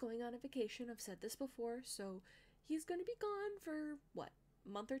 but he's going on a vacation. I've said this before, so he's going to be gone for, what, a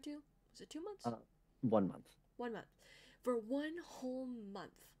month or 2? Was it 2 months? 1 month. 1 month. For 1 whole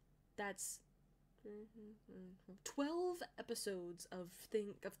month. That's 12 episodes of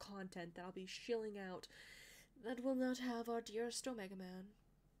content that I'll be shilling out that will not have our dearest Omega Man.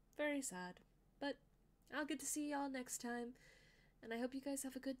 Very sad. But I'll get to see y'all next time. And I hope you guys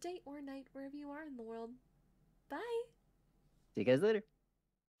have a good day or night wherever you are in the world. Bye! See you guys later.